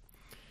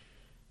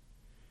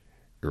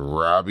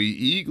 Robbie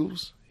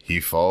Eagles, he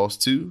falls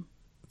to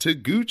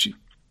Taguchi.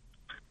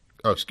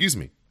 Oh, excuse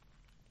me.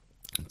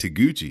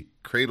 Taguchi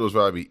cradles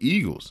Robbie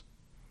Eagles,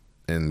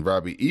 and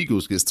Robbie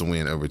Eagles gets the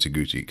win over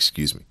Taguchi.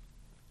 Excuse me.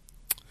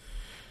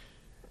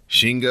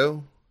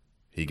 Shingo,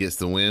 he gets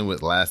the win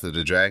with Last of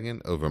the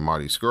Dragon over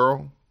Marty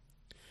Scurll.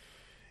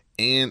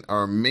 And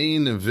our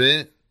main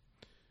event,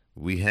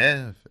 we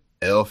have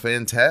El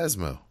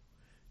Phantasmo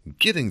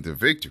getting the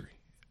victory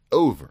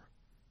over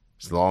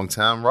his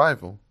longtime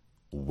rival,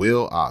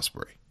 Will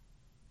Ospreay.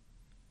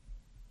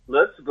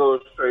 Let's go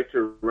straight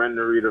to Ren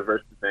Narita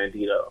versus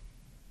Bandito,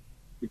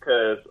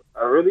 because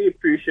I really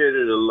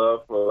appreciated the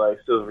love for like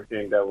Silver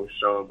King that was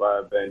shown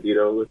by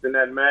Bandito within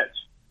that match,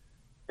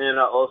 and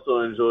I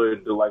also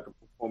enjoyed the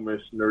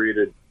performance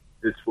Narita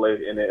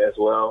displayed in it as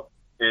well.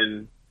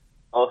 And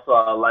also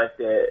I like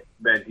that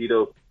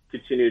Bandito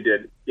continued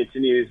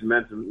his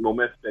momentum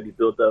that he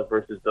built up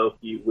versus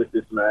Doki with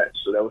this match,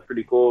 so that was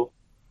pretty cool.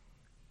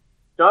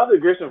 Jonathan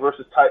Gresham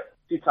versus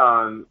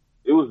Teton,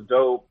 it was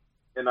dope,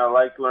 and I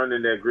like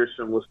learning that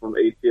Gresham was from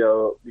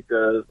ATL,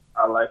 because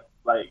I like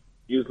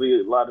usually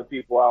a lot of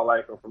people I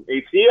like are from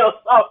ATL,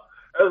 so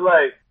I was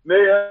like,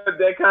 maybe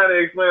that kind of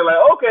explains,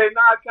 okay,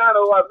 now kind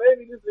of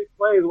maybe this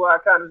explains why I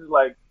kind of just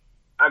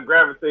I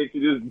gravitate to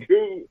this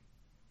dude.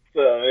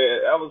 So yeah,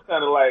 that was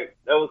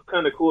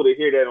kind of cool to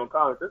hear that on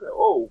comments. I said,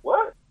 oh,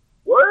 what?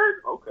 Word?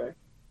 Okay.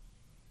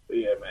 So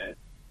yeah, man.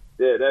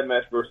 Yeah, that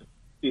match versus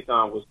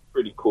Teton was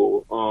pretty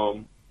cool.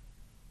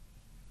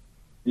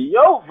 The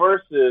Yo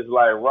versus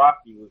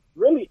Rocky was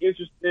really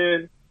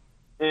interesting,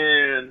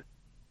 and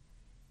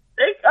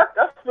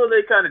I feel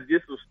they kind of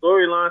did some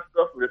storyline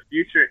stuff for the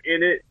future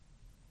in it,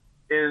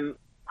 and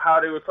how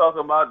they were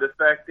talking about the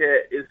fact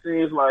that it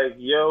seems like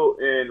Yo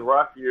and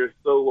Rocky are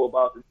so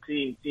about the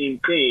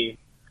team,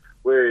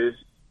 whereas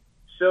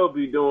Sho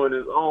be doing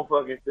his own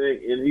fucking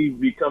thing, and he's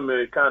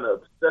becoming kind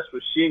of obsessed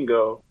with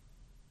Shingo.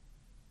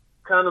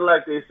 Kind of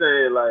like they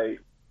say,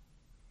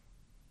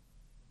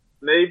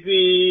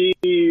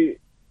 maybe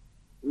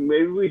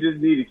maybe we just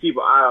need to keep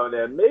an eye on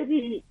that.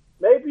 Maybe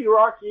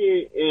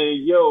Rocky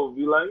and Yo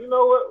be like, you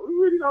know what, we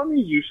really don't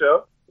need you,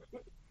 show.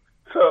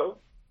 So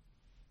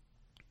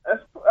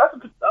that's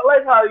I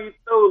like how you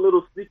throw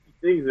little sneaky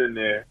things in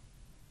there.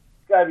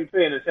 You gotta be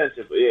paying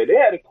attention. But yeah, they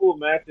had a cool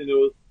match, and it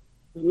was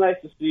nice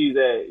to see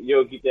that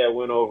Yo get that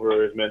win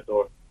over his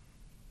mentor.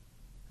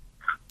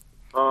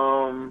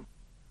 The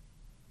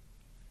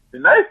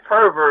nice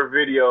pervert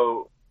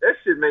video, that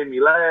shit made me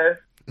laugh.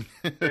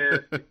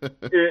 And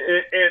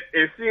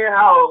seeing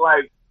how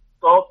like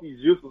salty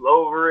Juice was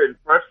over it and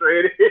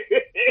frustrated,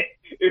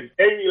 it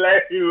made me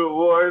laugh even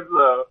more.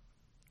 So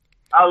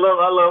I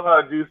love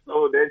how Juice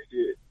sold that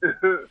shit.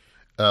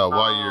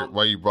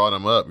 While you brought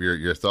him up,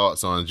 your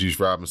thoughts on Juice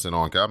Robinson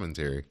on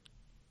commentary?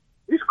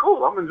 He's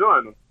cool. I'm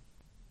enjoying him.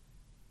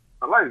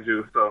 I like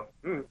Juice, so.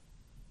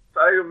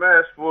 Tiger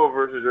Mask 4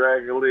 versus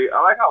Dragon Lee.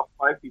 I like how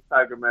spicy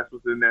Tiger Mask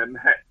was in that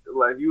match.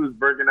 Like, he was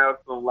breaking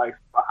out some, like,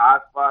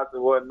 hot spots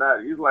and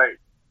whatnot. He's like,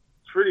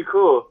 it's pretty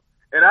cool.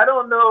 And I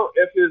don't know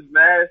if his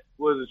mask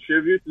was a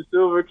tribute to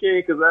Silver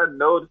King, because I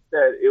noticed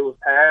that it was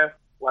half,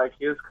 like,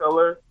 his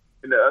color,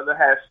 and the other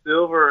half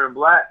silver and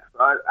black. So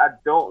I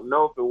don't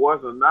know if it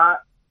was or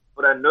not,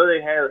 but I know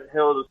they had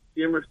held a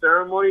shimmer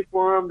ceremony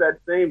for him that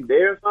same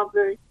day or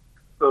something.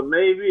 So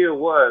maybe it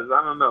was.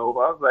 I don't know.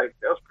 But I was like,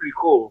 that was pretty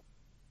cool.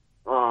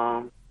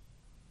 And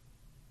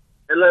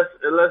let's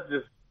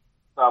just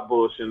stop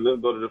bullshitting.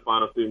 Let's go to the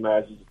final three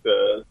matches,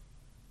 because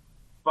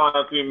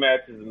final three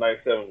matches in night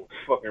 7 was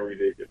fucking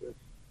ridiculous.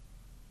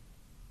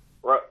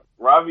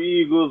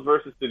 Robbie Eagles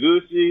versus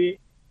Taguchi.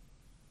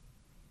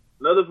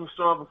 Another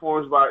strong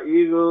performance by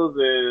Eagles,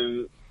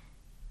 and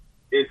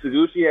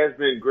Taguchi has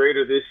been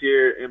greater this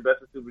year in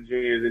Best of Super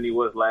Juniors than he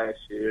was last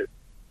year.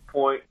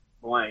 Point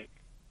blank.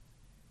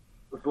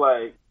 It's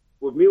like,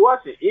 with me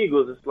watching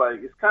Eagles, it's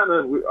like, it's kind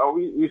of,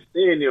 we're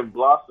seeing them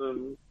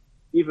blossom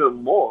even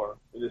more,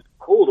 and it's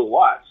cool to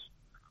watch.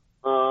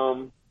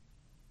 Shingo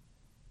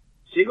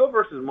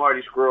versus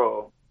Marty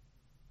Scurll.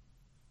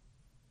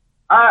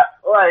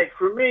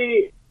 For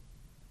me,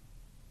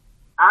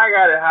 I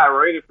got it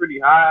rated pretty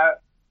high.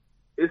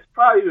 It's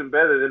probably even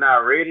better than I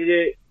rated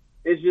it.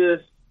 It's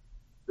just,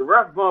 the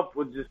ref bump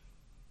was just,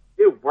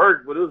 it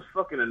worked, but it was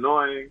fucking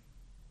annoying.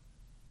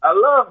 I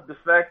love the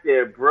fact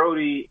that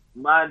Brody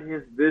minded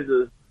his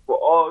business for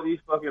all these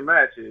fucking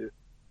matches,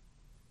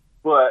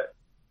 but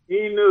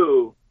he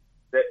knew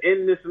that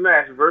in this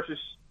match versus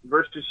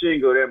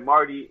Shingo, that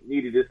Marty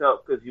needed his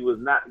help, because he was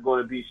not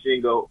going to beat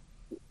Shingo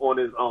on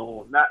his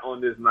own, not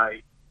on this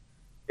night.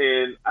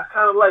 And I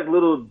kind of like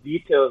little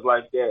details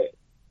like that,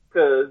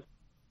 because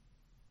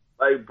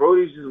like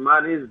Brody's just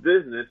minding his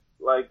business.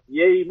 Like,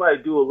 yeah, he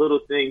might do a little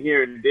thing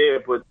here and there,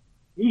 but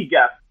he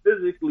got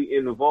physically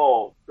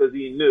involved because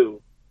he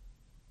knew,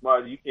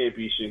 Marty, you can't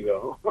beat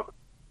Shingo.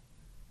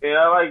 And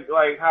I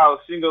like how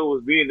Shingo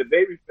was being the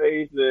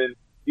babyface and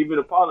even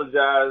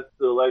apologized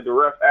to like the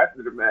ref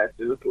after the match.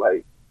 And it's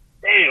like,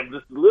 damn,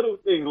 just little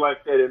things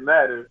like that, it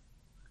matters.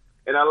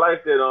 And I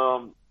like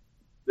that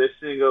that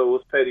Shingo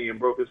was petty and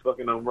broke his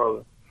fucking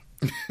umbrella.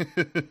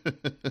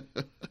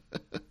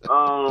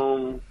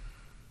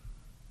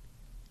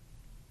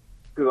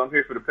 Because I'm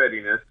here for the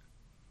pettiness.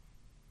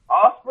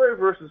 Ospreay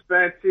versus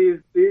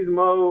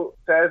Phantasmo,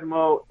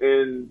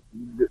 and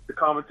the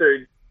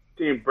commentary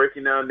team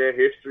breaking down their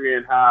history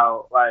and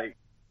how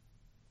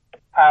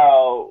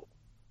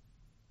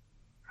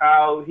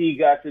he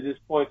got to this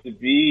point to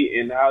be,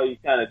 and how he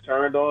kind of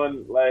turned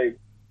on like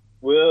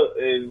Will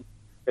and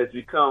has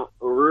become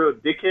a real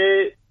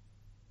dickhead.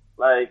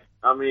 Like,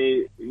 I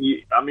mean,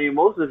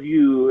 most of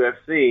you have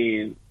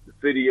seen the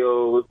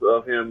videos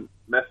of him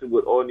messing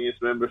with audience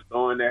members,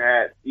 throwing their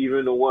hats,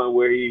 even the one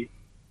where he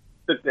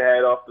took the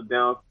hat off the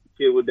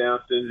kid with Down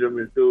syndrome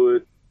and threw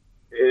it.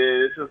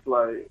 And it's just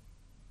like,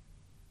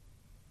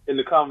 in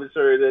the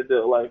commentary that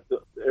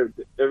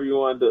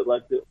everyone,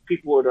 the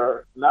people that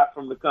are not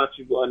from the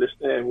country will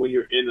understand, when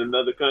you're in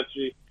another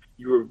country,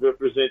 you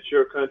represent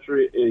your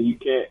country, and you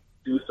can't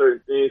do certain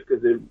things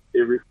because it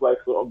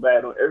reflects so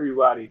bad on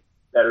everybody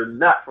that are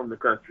not from the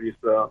country.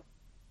 So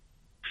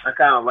I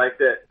kind of like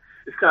that.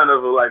 It's kind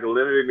of like a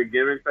limiting the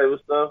gimmick type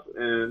of stuff,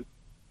 and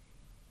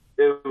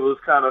it was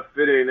kind of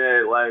fitting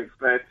that like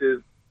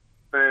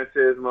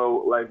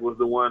Phantasmo like was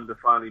the one to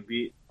finally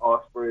beat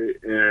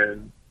Ospreay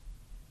and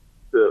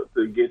to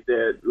get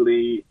that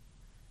lead.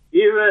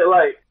 Even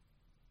like,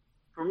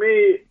 for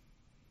me,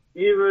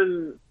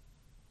 even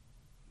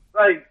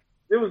like,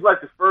 it was like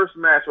the first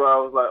match where I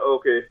was like,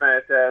 okay,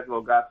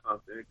 Phantasmo got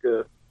something,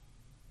 because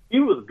he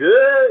was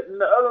good in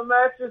the other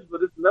matches,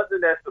 but it's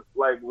nothing that's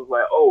like was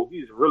like, oh,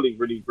 he's really,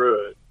 really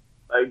good.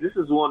 Like, this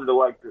is one of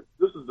the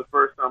this is the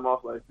first time I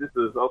was like, this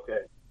is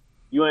okay.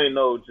 You ain't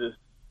no just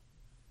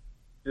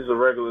a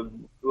regular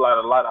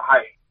lot of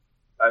hype.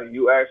 Like,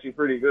 you actually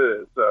pretty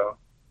good. So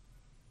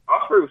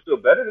Ospreay was still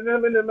better than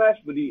him in the match,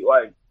 but he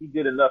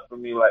did enough for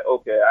me. Like,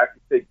 okay, I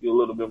can take you a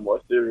little bit more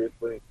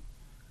seriously.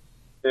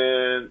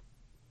 And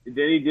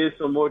then he did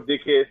some more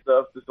dickhead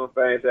stuff to some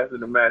fans after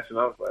the match, and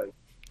I was like,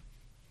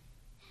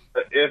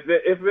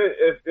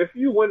 if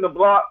you win the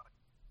block,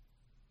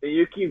 and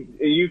you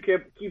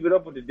keep it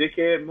up with the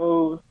dickhead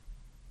moves,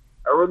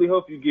 I really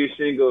hope you get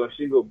Shingo and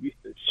Shingo beats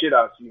the shit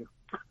out of you.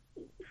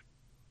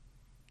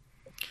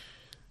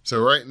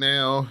 So right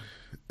now,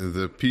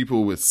 the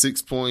people with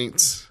 6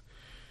 points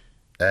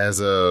as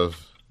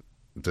of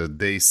the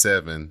day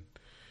 7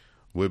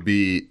 would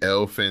be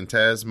El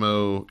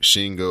Phantasmo,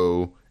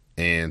 Shingo,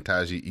 and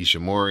Taiji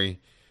Ishimori.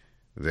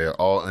 They're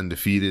all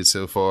undefeated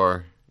so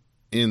far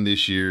in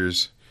this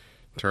year's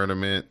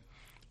tournament.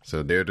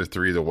 So they're the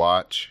 3 to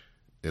watch,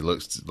 it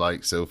looks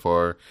like so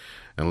far.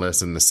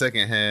 Unless in the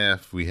second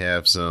half we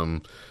have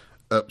some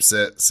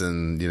upsets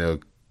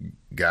and,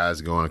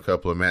 guys go on a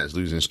couple of match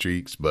losing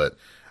streaks. But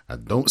I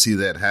don't see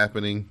that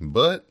happening.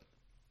 But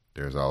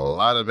there's a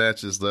lot of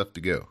matches left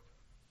to go.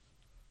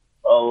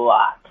 A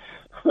lot.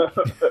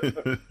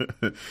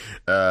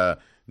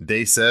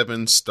 Day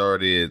 7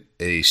 started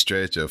a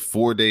stretch of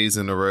 4 days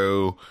in a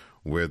row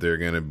where there are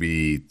going to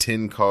be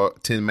 10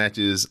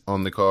 matches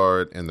on the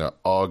card, and they're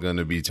all going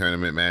to be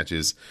tournament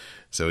matches.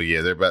 So, yeah,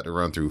 they're about to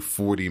run through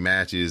 40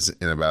 matches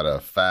in about a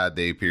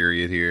 5-day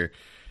period here.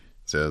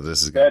 So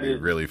this is going to be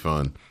really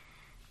fun.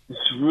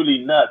 It's really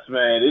nuts,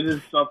 man. It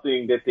is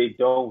something that they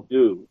don't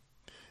do.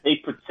 They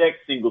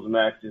protect singles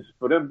matches.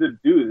 For them to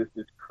do this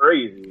is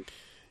crazy.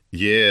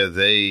 Yeah,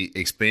 they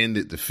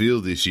expanded the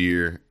field this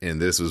year,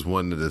 and this was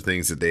one of the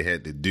things that they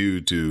had to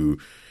do to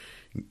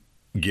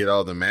get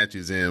all the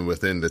matches in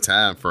within the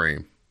time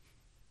frame.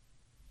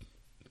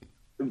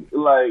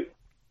 Like,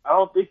 I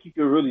don't think you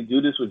can really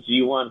do this with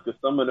G1 because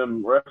some of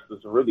them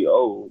wrestlers are really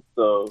old.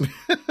 So,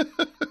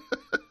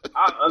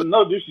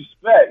 no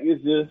disrespect.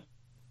 It's just,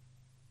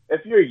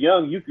 if you're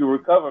young, you can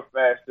recover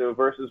faster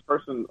versus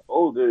person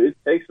older. It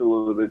takes a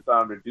little bit of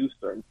time to do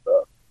certain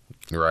stuff.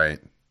 Right.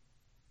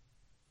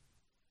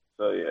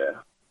 So,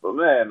 yeah. But,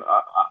 man,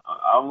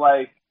 I'm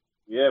like,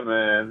 yeah,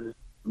 man,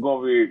 it's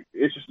going to be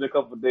interesting a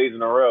couple of days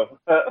in a row.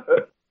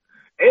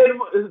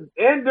 and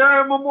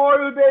during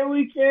Memorial Day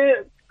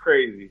weekend,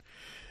 crazy.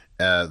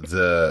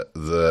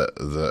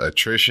 The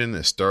attrition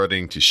is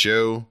starting to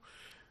show.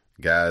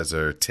 Guys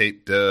are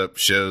taped up.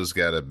 Show's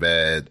got a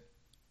bad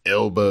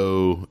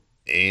elbow,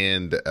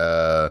 and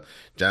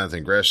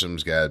Jonathan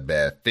Gresham's got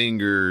bad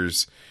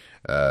fingers.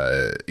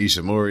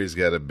 Ishimori's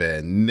got a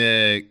bad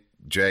neck.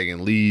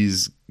 Dragon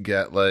Lee's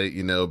got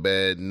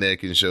bad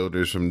neck and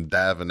shoulders from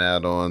diving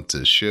out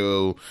onto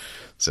Show.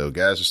 So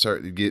guys are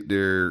starting to get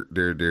their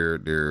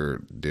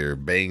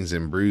bangs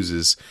and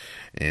bruises,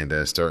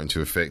 and starting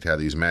to affect how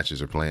these matches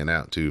are playing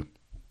out too.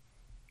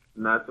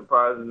 Not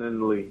surprising in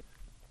the least.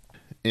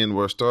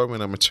 Anwar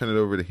Starman, I'm gonna turn it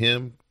over to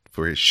him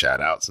for his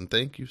shout outs and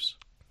thank yous.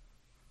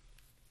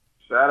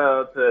 Shout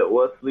out to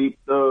What Sleep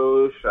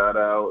Though. Shout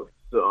out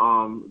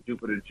to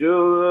Jupiter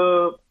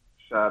Julep.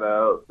 Shout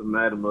out to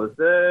Madame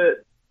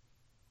Lizette.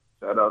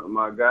 Shout out to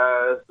my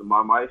guys, to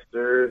my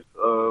meisters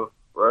of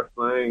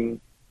wrestling,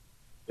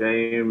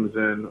 James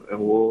and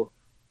Wolf.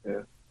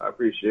 Yeah, I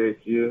appreciate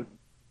you.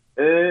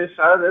 And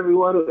shout out to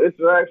everyone who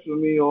interacts with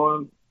me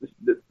on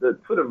the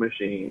Twitter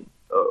machine.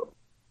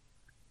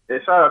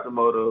 And shout out to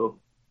Moto,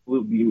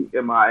 Blue B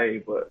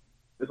MIA, but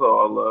it's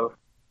all love.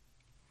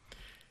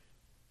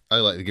 I'd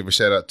like to give a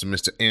shout out to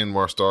Mr.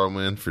 Anwar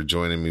Starwin for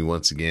joining me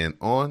once again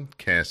on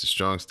Cast of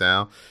Strong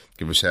Style.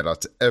 Give a shout out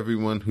to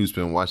everyone who's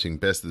been watching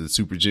Best of the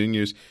Super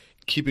Juniors,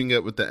 keeping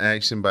up with the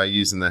action by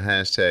using the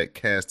hashtag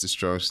Cast of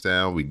Strong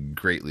Style. We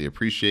greatly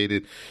appreciate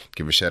it.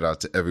 Give a shout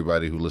out to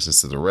everybody who listens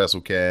to the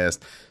WrestleCast,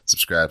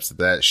 subscribes to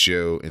that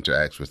show,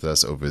 interacts with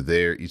us over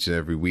there each and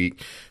every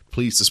week.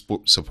 Please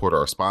support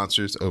our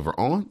sponsors over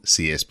on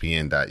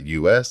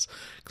CSPN.us.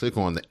 Click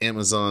on the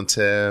Amazon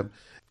tab.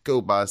 Go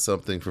buy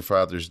something for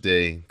Father's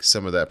Day.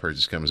 Some of that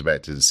purchase comes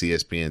back to the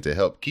CSPN to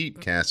help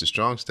keep Cast of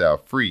Strong Style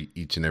free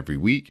each and every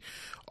week.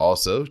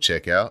 Also,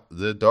 check out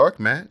The Dark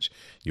Match.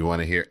 You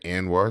want to hear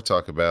Anwar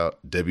talk about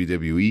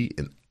WWE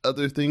and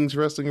other things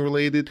wrestling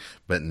related,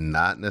 but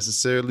not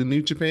necessarily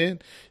New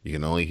Japan? You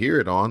can only hear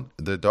it on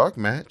The Dark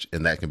Match,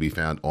 and that can be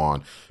found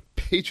on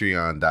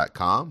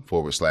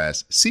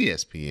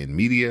patreon.com/CSPN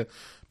Media.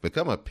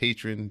 Become a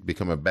patron,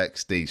 become a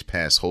backstage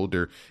pass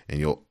holder, and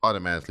you'll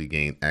automatically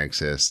gain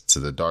access to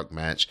The Dark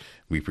Match.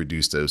 We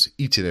produce those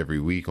each and every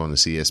week on the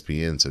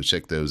CSPN, so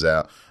check those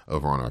out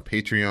over on our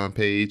Patreon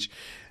page.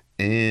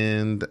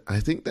 And I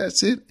think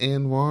that's it,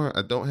 Anwar.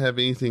 I don't have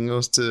anything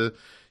else to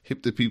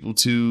hip the people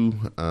to.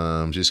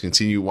 Just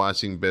continue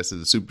watching Best of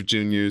the Super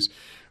Juniors.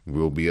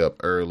 We'll be up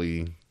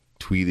early,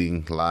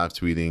 live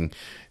tweeting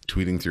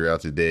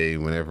throughout the day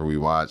whenever we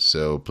watch.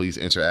 So please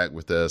interact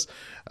with us,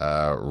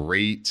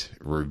 rate,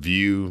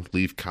 review,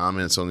 leave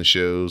comments on the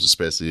shows,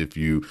 especially if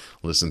you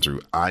listen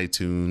through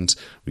iTunes.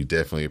 We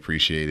definitely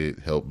appreciate it.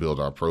 Help build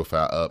our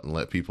profile up and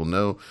let people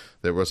know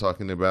that we're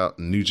talking about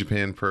New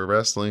Japan Pro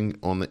Wrestling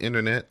on the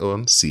internet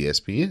on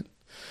CSPN.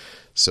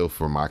 So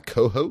for my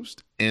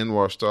co-host,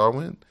 Anwar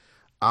Starwin,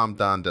 I'm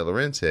Don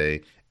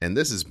Delarente, and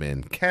this has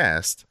been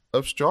Cast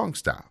of Strong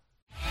Style.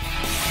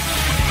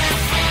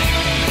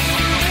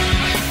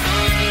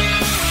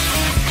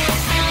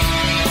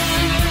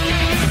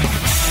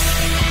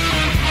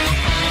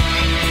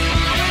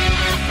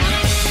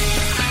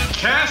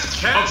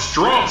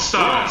 Strong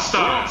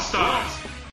Style.